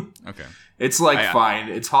 Okay. It's like fine.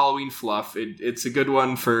 It's Halloween fluff. It's a good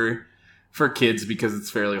one for kids because it's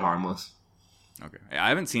fairly harmless. Okay. I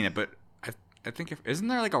haven't seen it, but I think isn't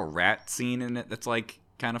there like a rat scene in it that's like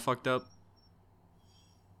kind of fucked up?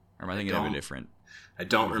 Or am I thinking of a different? I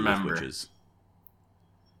don't remember. Witches.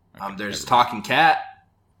 Okay, there's a talking cat.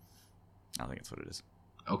 I don't think that's what it is.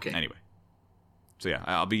 Okay. Anyway. So yeah,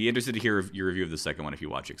 I'll be interested to hear your review of the second one if you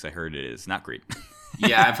watch it, because I heard it is not great.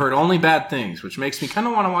 Yeah, I've heard only bad things, which makes me kind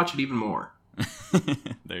of want to watch it even more.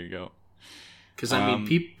 There you go. Because, I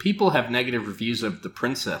mean, people have negative reviews of The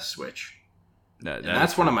Princess Switch.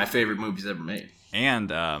 That's one of my favorite movies ever made.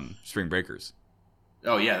 And Spring Breakers.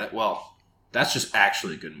 Oh, yeah. That's just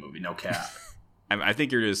actually a good movie, no cap. I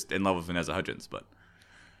think you're just in love with Vanessa Hudgens, but...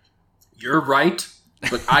 You're right,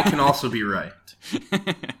 but I can also be right.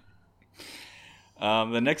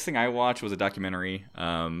 The next thing I watched was a documentary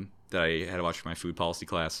that I had to watch for my food policy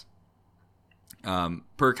class.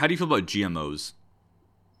 Perk, how do you feel about GMOs?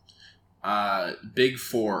 Big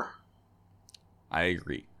Four. I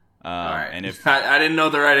agree. All right. And if I didn't know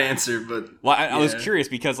the right answer, but well, I was curious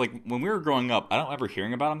because like when we were growing up, I don't remember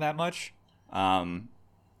hearing about them that much. I don't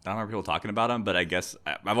remember people talking about them, but I guess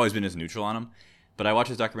I've always been as neutral on them. But I watched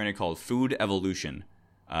this documentary called Food Evolution,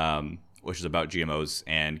 which is about GMOs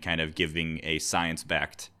and kind of giving a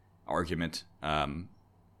science-backed argument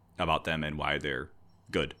about them and why they're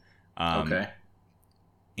good. Okay.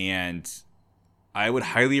 And I would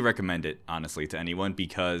highly recommend it, honestly, to anyone,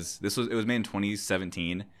 because it was made in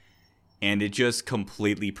 2017, and it just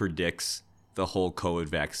completely predicts the whole COVID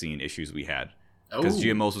vaccine issues we had. Because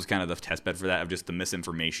GMOs was kind of the test bed for that, of just the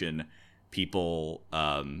misinformation, people,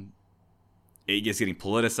 it gets getting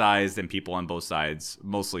politicized, and people on both sides,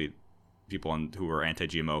 mostly people who are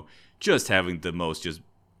anti-GMO, just having the most just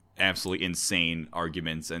absolutely insane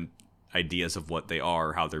arguments and ideas of what they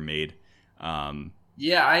are, how they're made.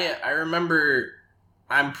 Yeah, I remember,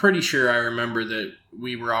 I'm pretty sure I remember that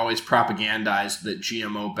we were always propagandized that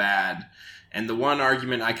GMO bad. And the one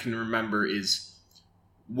argument I can remember is,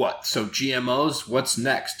 what? So GMOs, what's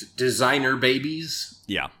next? Designer babies?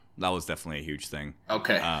 Yeah, that was definitely a huge thing.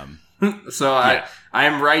 Okay. So yeah. I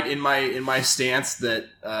am right in my stance that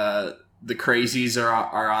the crazies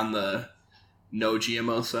are on the no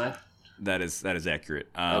GMO side. That is accurate.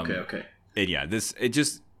 Okay. And yeah, it's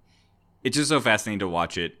just so fascinating to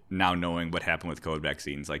watch it now, knowing what happened with COVID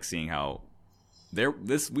vaccines, like seeing how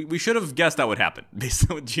we should have guessed that would happen based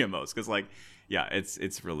on GMOs, because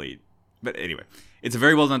it's really. But anyway, it's a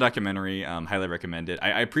very well done documentary. Highly recommend it.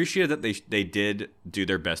 I appreciate that they did do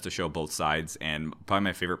their best to show both sides, and probably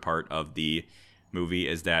my favorite part of the movie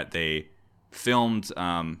is that they filmed.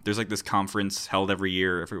 There's like this conference held every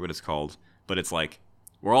year. I forget what it's called, but it's like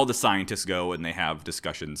where all the scientists go and they have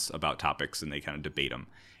discussions about topics and they kind of debate them.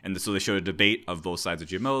 And so they showed a debate of both sides of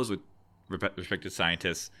GMOs with respected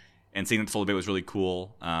scientists, and seeing the full debate was really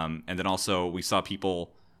cool. And then also we saw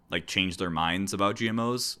people like change their minds about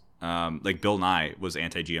GMOs. Like Bill Nye was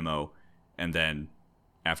anti-GMO, and then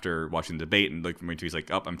after watching the debate and looking into, he's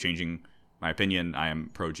like, "I'm changing my opinion. I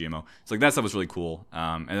am pro-GMO." So like that stuff was really cool.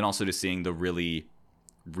 And then also just seeing the really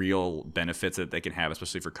real benefits that they can have,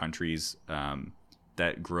 especially for countries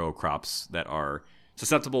that grow crops that are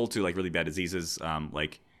susceptible to like really bad diseases,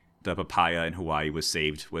 like the papaya in Hawaii was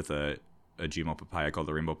saved with a GMO papaya called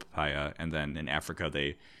the rainbow papaya, and then in Africa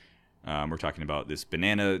they were talking about this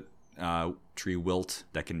banana tree wilt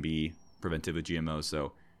that can be prevented with GMOs.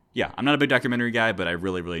 So yeah, I'm not a big documentary guy, but I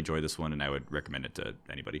really, really enjoyed this one, and I would recommend it to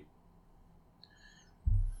anybody.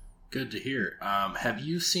 Good to hear. Have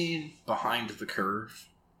you seen Behind the Curve?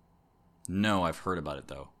 No, I've heard about it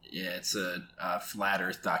though. Yeah, it's a flat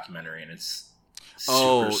Earth documentary, and it's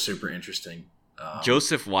super interesting.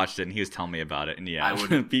 Joseph watched it, and he was telling me about it, and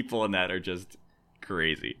yeah, people in that are just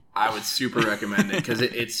crazy. I would super recommend it, because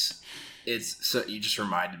it's so, you just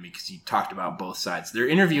reminded me, because you talked about both sides. They're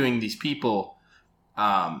interviewing these people,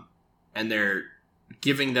 and they're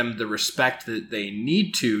giving them the respect that they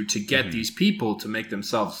need to get these people to make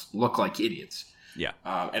themselves look like idiots. Yeah,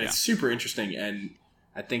 it's super interesting, and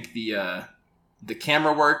I think the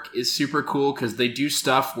camera work is super cool, because they do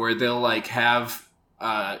stuff where they'll like have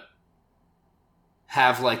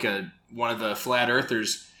like one of the flat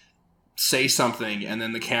earthers say something, and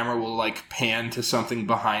then the camera will like pan to something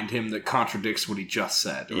behind him that contradicts what he just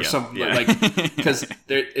said, or something like, because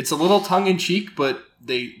it's a little tongue in cheek, but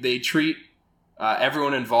they treat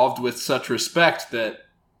everyone involved with such respect that,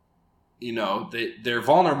 you know, they're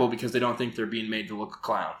vulnerable because they don't think they're being made to look a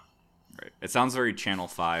clown. Right. It sounds very Channel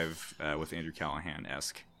 5 with Andrew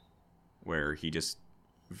Callahan-esque, where he just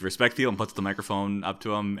respects people and puts the microphone up to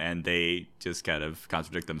them, and they just kind of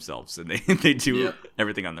contradict themselves, and they do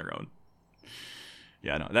everything on their own.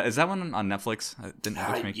 Yeah, no. Is that one on Netflix?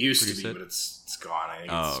 It used to be, but it's gone.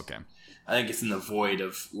 Okay. I think it's in the void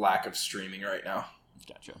of lack of streaming right now.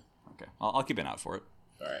 Gotcha. Okay. I'll keep an eye out for it.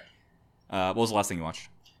 All right. What was the last thing you watched?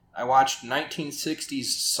 I watched 1960s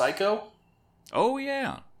Psycho. Oh,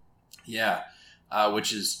 yeah. Yeah.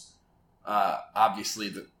 Which is obviously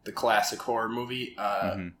the classic horror movie.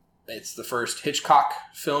 It's the first Hitchcock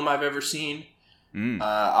film I've ever seen.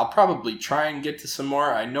 I'll probably try and get to some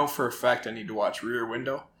more. I know for a fact I need to watch Rear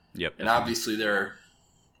Window. Yep. And obviously there are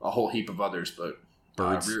a whole heap of others, but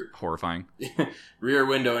Birds, horrifying. Rear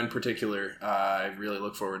Window in particular, I really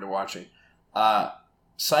look forward to watching.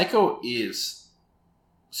 Psycho is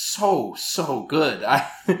so good.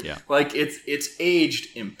 Like it's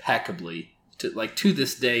aged impeccably. To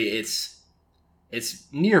this day, it's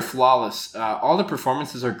near flawless. All the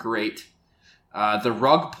performances are great. The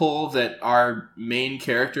rug pull that our main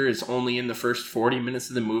character is only in the first 40 minutes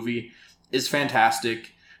of the movie is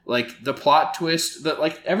fantastic. Like, the plot twist,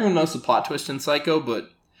 everyone knows the plot twist in Psycho, but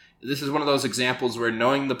this is one of those examples where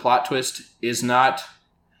knowing the plot twist is not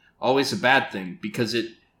always a bad thing, because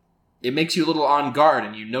it makes you a little on guard,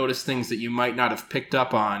 and you notice things that you might not have picked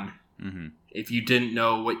up on if you didn't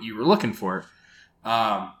know what you were looking for.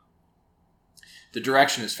 The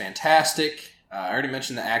direction is fantastic. I already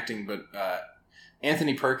mentioned the acting, but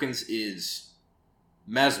Anthony Perkins is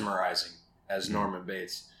mesmerizing as Norman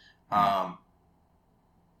Bates.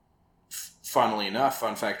 Funnily enough,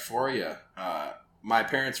 fun fact for you, my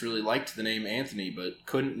parents really liked the name Anthony, but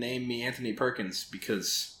couldn't name me Anthony Perkins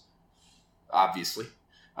because, obviously,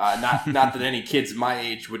 not that any kids my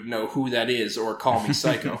age would know who that is or call me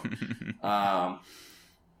Psycho.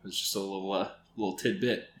 It's just a little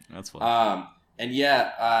tidbit. That's fun. And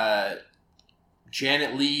yeah,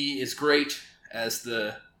 Janet Leigh is great as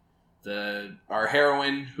our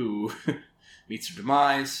heroine who meets her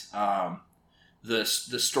demise. The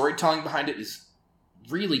storytelling behind it is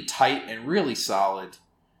really tight and really solid,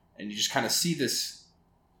 and you just kind of see this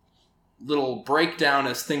little breakdown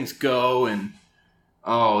as things go, and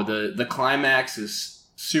the climax is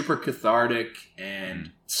super cathartic and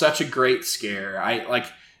such a great scare.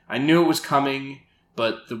 I knew it was coming,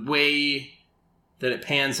 but the way that it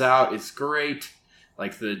pans out is great.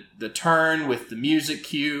 Like the turn with the music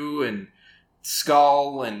cue and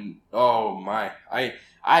skull, and oh my, I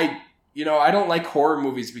don't like horror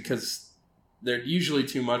movies because they're usually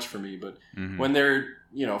too much for me, but when they're,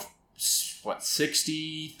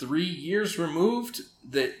 63 years removed,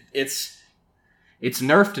 that it's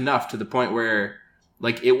nerfed enough to the point where,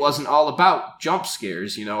 like, it wasn't all about jump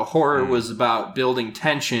scares, horror was about building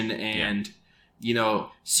tension and,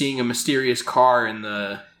 seeing a mysterious car in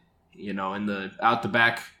the out the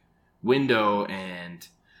back window, and,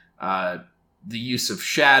 the use of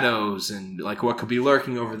shadows and like what could be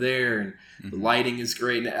lurking over there, and the lighting is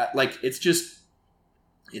great. Like, it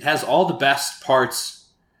has all the best parts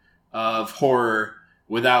of horror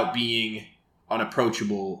without being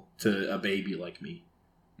unapproachable to a baby like me.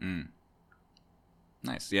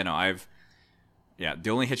 Nice. Yeah, no, the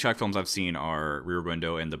only Hitchcock films I've seen are Rear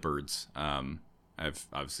Window and The Birds. I've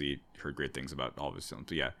obviously heard great things about all of his films,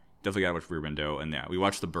 but yeah, definitely gotta watch Rear Window. And yeah, we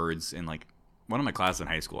watched The Birds in like one of my classes in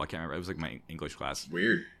high school. I can't remember. It was like my English class.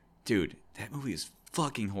 Weird. Dude, that movie is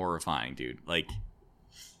fucking horrifying, dude. Like,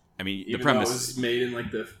 I mean, even the premise though it was made in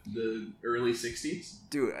like the early 60s.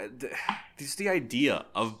 Dude, just the idea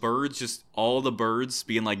of birds, just all the birds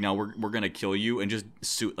being like, no, we're gonna kill you, and just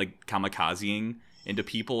like kamikazing into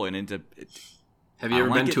people and into. Have you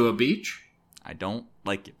ever been to a beach? I don't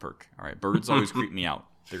like it, Perk. All right, birds always creep me out.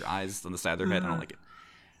 Their eyes on the side of their head, I don't like it.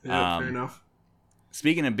 Yeah, fair enough.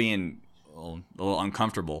 Speaking of being a little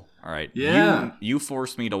uncomfortable, all right. Yeah. You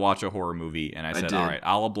forced me to watch a horror movie, and I said, all right,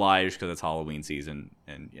 I'll oblige because it's Halloween season,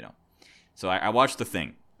 and So I watched The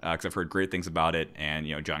Thing because I've heard great things about it, and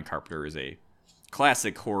John Carpenter is a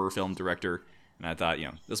classic horror film director, and I thought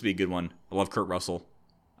this would be a good one. I love Kurt Russell.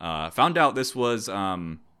 Found out this was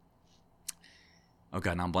oh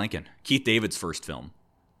god, now I'm blanking. Keith David's first film.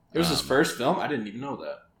 It was his first film? I didn't even know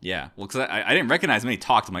that. Yeah, well, because I didn't recognize him when he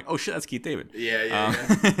talked. I'm like, oh shit, that's Keith David.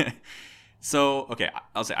 Yeah. So, okay,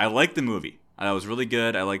 I'll say I liked the movie. I thought it was really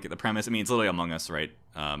good. I like the premise. I mean, it's literally Among Us, right?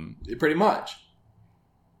 Pretty much.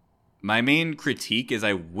 My main critique is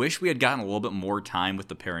I wish we had gotten a little bit more time with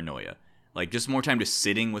the paranoia. Like, just more time just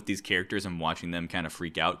sitting with these characters and watching them kind of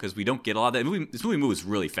freak out, because we don't get a lot of that. This movie moves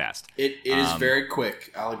really fast. It is very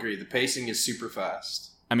quick. I'll agree. The pacing is super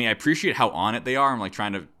fast. I mean, I appreciate how on it they are. I'm like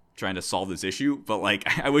trying to solve this issue, but like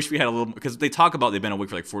I wish we had a little, because they talk about they've been awake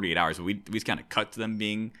for like 48 hours, but we just kind of cut to them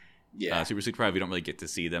being super sleep deprived. We don't really get to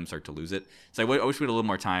see them start to lose it. So I wish we had a little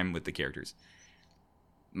more time with the characters.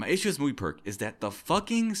 My issue with this movie, Perk, is that the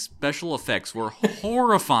fucking special effects were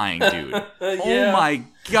horrifying, dude. Oh my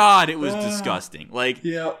god, it was disgusting. Like,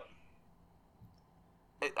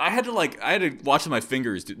 I had to watch with my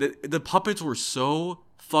fingers, dude. The puppets were so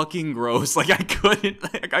fucking gross. Like,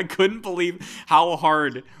 I couldn't believe how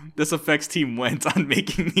hard this effects team went on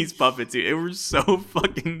making these puppets, dude. It was so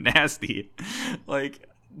fucking nasty. Like,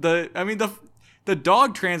 the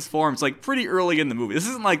dog transforms like pretty early in the movie. This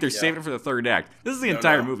isn't like they're saving it for the third act. This is the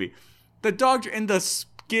entire movie. The dog and the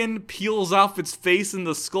skin peels off its face and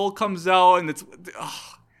the skull comes out, and it's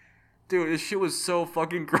dude, this shit was so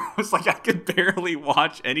fucking gross. Like, I could barely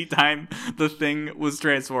watch anytime the thing was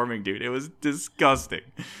transforming, dude. It was disgusting.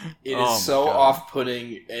 It is so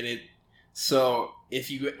off-putting, and so if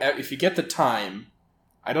you get the time,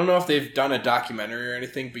 I don't know if they've done a documentary or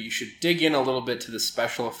anything, but you should dig in a little bit to the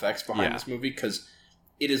special effects behind this movie, because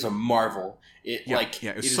it is a marvel. It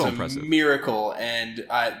is so impressive. Miracle. And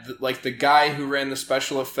the guy who ran the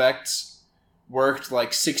special effects worked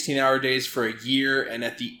like 16-hour days for a year, and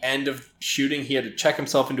at the end of shooting, he had to check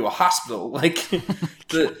himself into a hospital. Like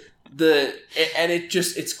it's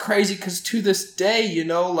crazy, because to this day,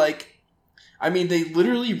 they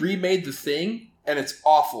literally remade The Thing. And it's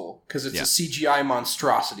awful because it's a CGI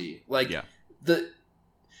monstrosity.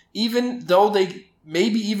 even though they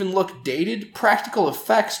maybe even look dated, practical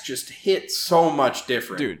effects just hit so much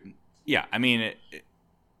different. Dude, yeah, I mean,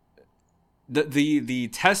 the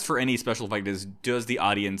test for any special effect is, does the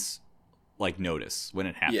audience, like, notice when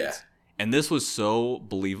it happens? Yeah. And this was so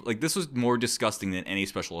this was more disgusting than any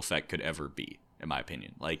special effect could ever be, in my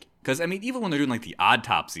opinion. Like, because, I mean, even when they're doing, like, the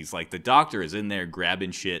autopsies, like, the doctor is in there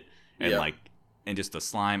grabbing shit and, like, and just the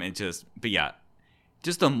slime and but yeah,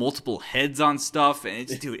 just the multiple heads on stuff. And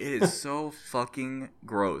it's, dude, it is so fucking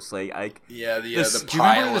gross. Like, the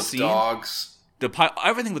pile of dogs.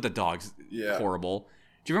 Everything with the dogs, horrible.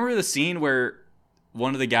 Do you remember the scene where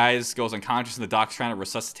one of the guys goes unconscious and the doc's trying to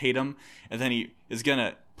resuscitate him, and then he is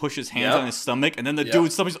gonna push his hands on his stomach, and then the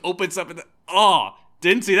dude's stomach opens up, and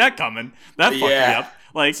didn't see that coming. That fucked me up.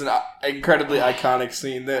 Like, it's an incredibly iconic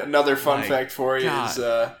scene. Another fun fact for you is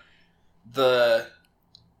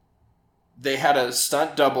they had a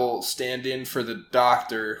stunt double stand in for the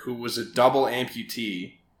doctor who was a double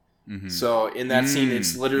amputee. Mm-hmm. So in that scene,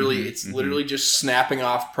 it's literally just snapping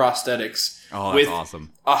off prosthetics with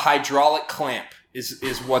awesome. A hydraulic clamp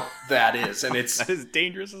is what that is, and it's that is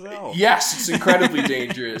dangerous as hell. Yes, it's incredibly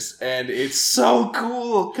dangerous, and it's so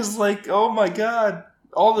cool because, like, oh my god,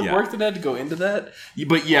 all the work that had to go into that.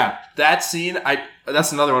 But yeah, that scene,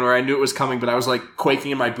 that's another one where I knew it was coming, but I was like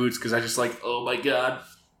quaking in my boots because I just like, oh my god.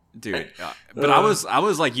 Dude, but I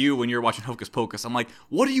was like you when you were watching Hocus Pocus. I'm like,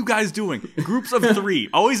 what are you guys doing? Groups of 3.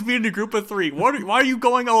 Always be in a group of 3. Why are you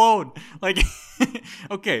going alone? Like,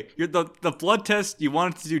 okay, the blood test you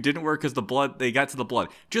wanted to do didn't work because they got to the blood.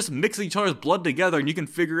 Just mix each other's blood together and you can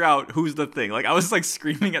figure out who's the thing. Like, I was like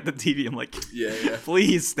screaming at the TV. I'm like,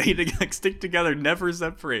 please stay together, stick together, never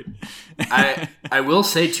separate. I will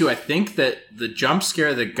say too, I think that the jump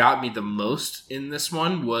scare that got me the most in this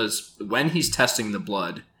one was when he's testing the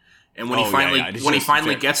blood. And when he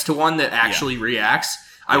finally gets to one that actually reacts,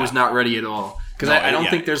 I was not ready at all. Because I don't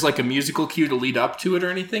think there's like a musical cue to lead up to it or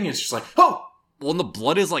anything. It's just like, oh! Well, and the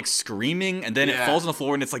blood is like screaming, and then it falls on the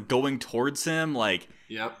floor and it's like going towards him. Like,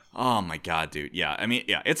 oh my god, dude. Yeah, I mean,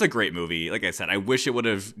 yeah, it's a great movie. Like I said, I wish it would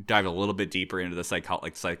have dived a little bit deeper into the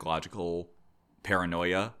psychological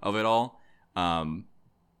paranoia of it all.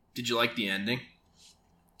 Did you like the ending?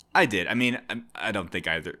 I did. I mean, I don't think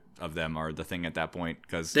either of them are the thing at that point,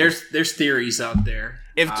 because there's theories out there.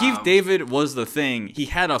 If Keith David was the thing, he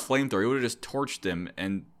had a flamethrower. He would have just torched him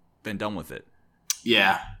and been done with it.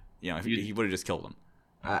 Yeah, he would have just killed him.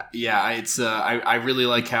 It's I really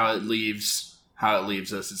like how it leaves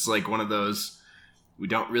us. It's like one of those, we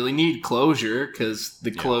don't really need closure because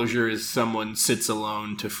the closure is someone sits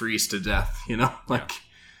alone to freeze to death. You know, like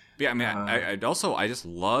I mean, I just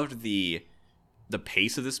loved the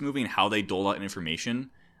pace of this movie and how they doled out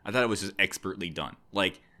information. I thought it was just expertly done.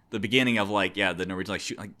 Like, the beginning of, like, the Norwegian,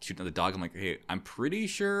 shooting at the dog. I'm like, hey, I'm pretty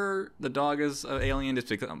sure the dog is an alien, just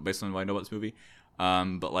based on what I know about this movie.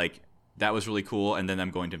 But, like, that was really cool. And then them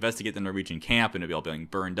going to investigate the Norwegian camp and it all being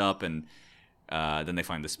burned up. And then they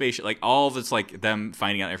find the spaceship. Like, all of it's, like, them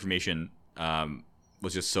finding out information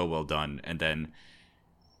was just so well done. And then,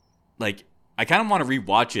 like, I kind of want to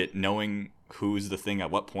rewatch it knowing who's the thing at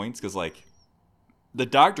what points. Because, like, the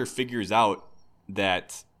doctor figures out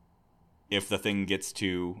that if the thing ggets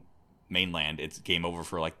to mainland, it's game over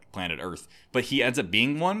for, like, planet Earth. But he ends up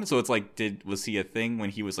being one, so it's like, was he a thing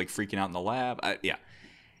when he was, like, freaking out in the lab?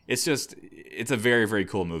 It's a very, very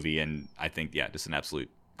cool movie, and I think, just an absolute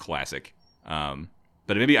classic. But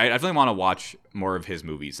maybe I definitely want to watch more of his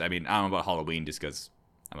movies. I mean, I don't know about Halloween just because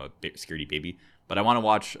I'm a scaredy baby, but I want to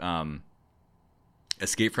watch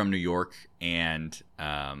Escape from New York and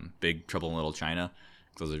Big Trouble in Little China.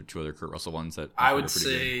 Those are 2 other Kurt Russell ones that I would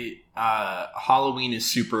say Halloween is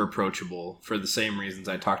super approachable for the same reasons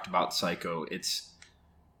I talked about Psycho. It's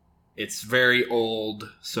very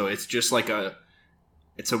old, so it's just like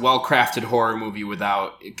it's a well-crafted horror movie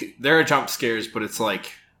there are jump scares, but it's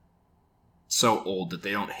like so old that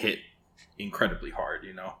they don't hit incredibly hard,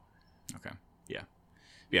 you know? Okay. Yeah.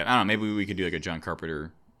 I don't know. Maybe we could do like a John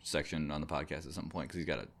Carpenter section on the podcast at some point because he's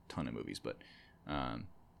got a ton of movies, but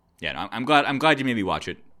I'm glad you made me watch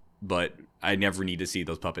it, but I never need to see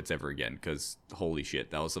those puppets ever again because holy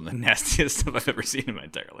shit, that was some of the nastiest stuff I've ever seen in my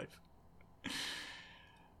entire life.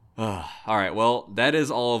 All right, well, that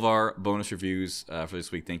is all of our bonus reviews for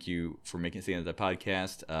this week. Thank you for making it to the end of the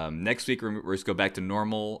podcast. Next week, we're just go back to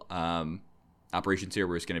normal operations here.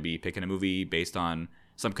 We're just going to be picking a movie based on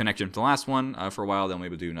some connection to the last one for a while. Then maybe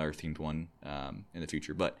we'll do another themed one in the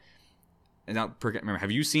future. But and now, remember,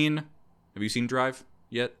 have you seen Drive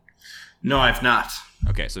yet? No, I've not.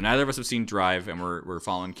 Okay, so neither of us have seen Drive, and we're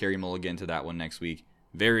following Carey Mulligan to that one next week.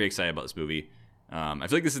 Very excited about this movie. I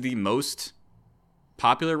feel like this is the most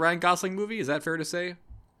popular Ryan Gosling movie. Is that fair to say?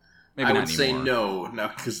 Maybe I not would say anymore. no,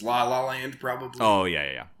 because La La Land probably. Oh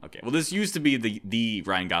yeah. Okay. Well, this used to be the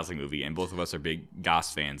Ryan Gosling movie, and both of us are big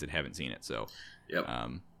Gos fans and haven't seen it, so Yep.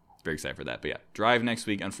 very excited for that. But yeah, Drive next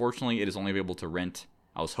week. Unfortunately, it is only available to rent.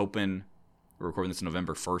 I was hoping we're recording this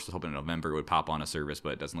November 1st. I was hoping in November it would pop on a service,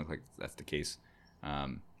 but it doesn't look like that's the case.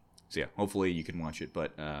 So yeah, hopefully you can watch it.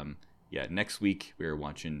 But yeah, next week we are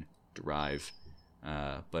watching Drive.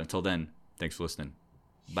 But until then, thanks for listening.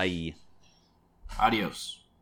 Bye. Adios.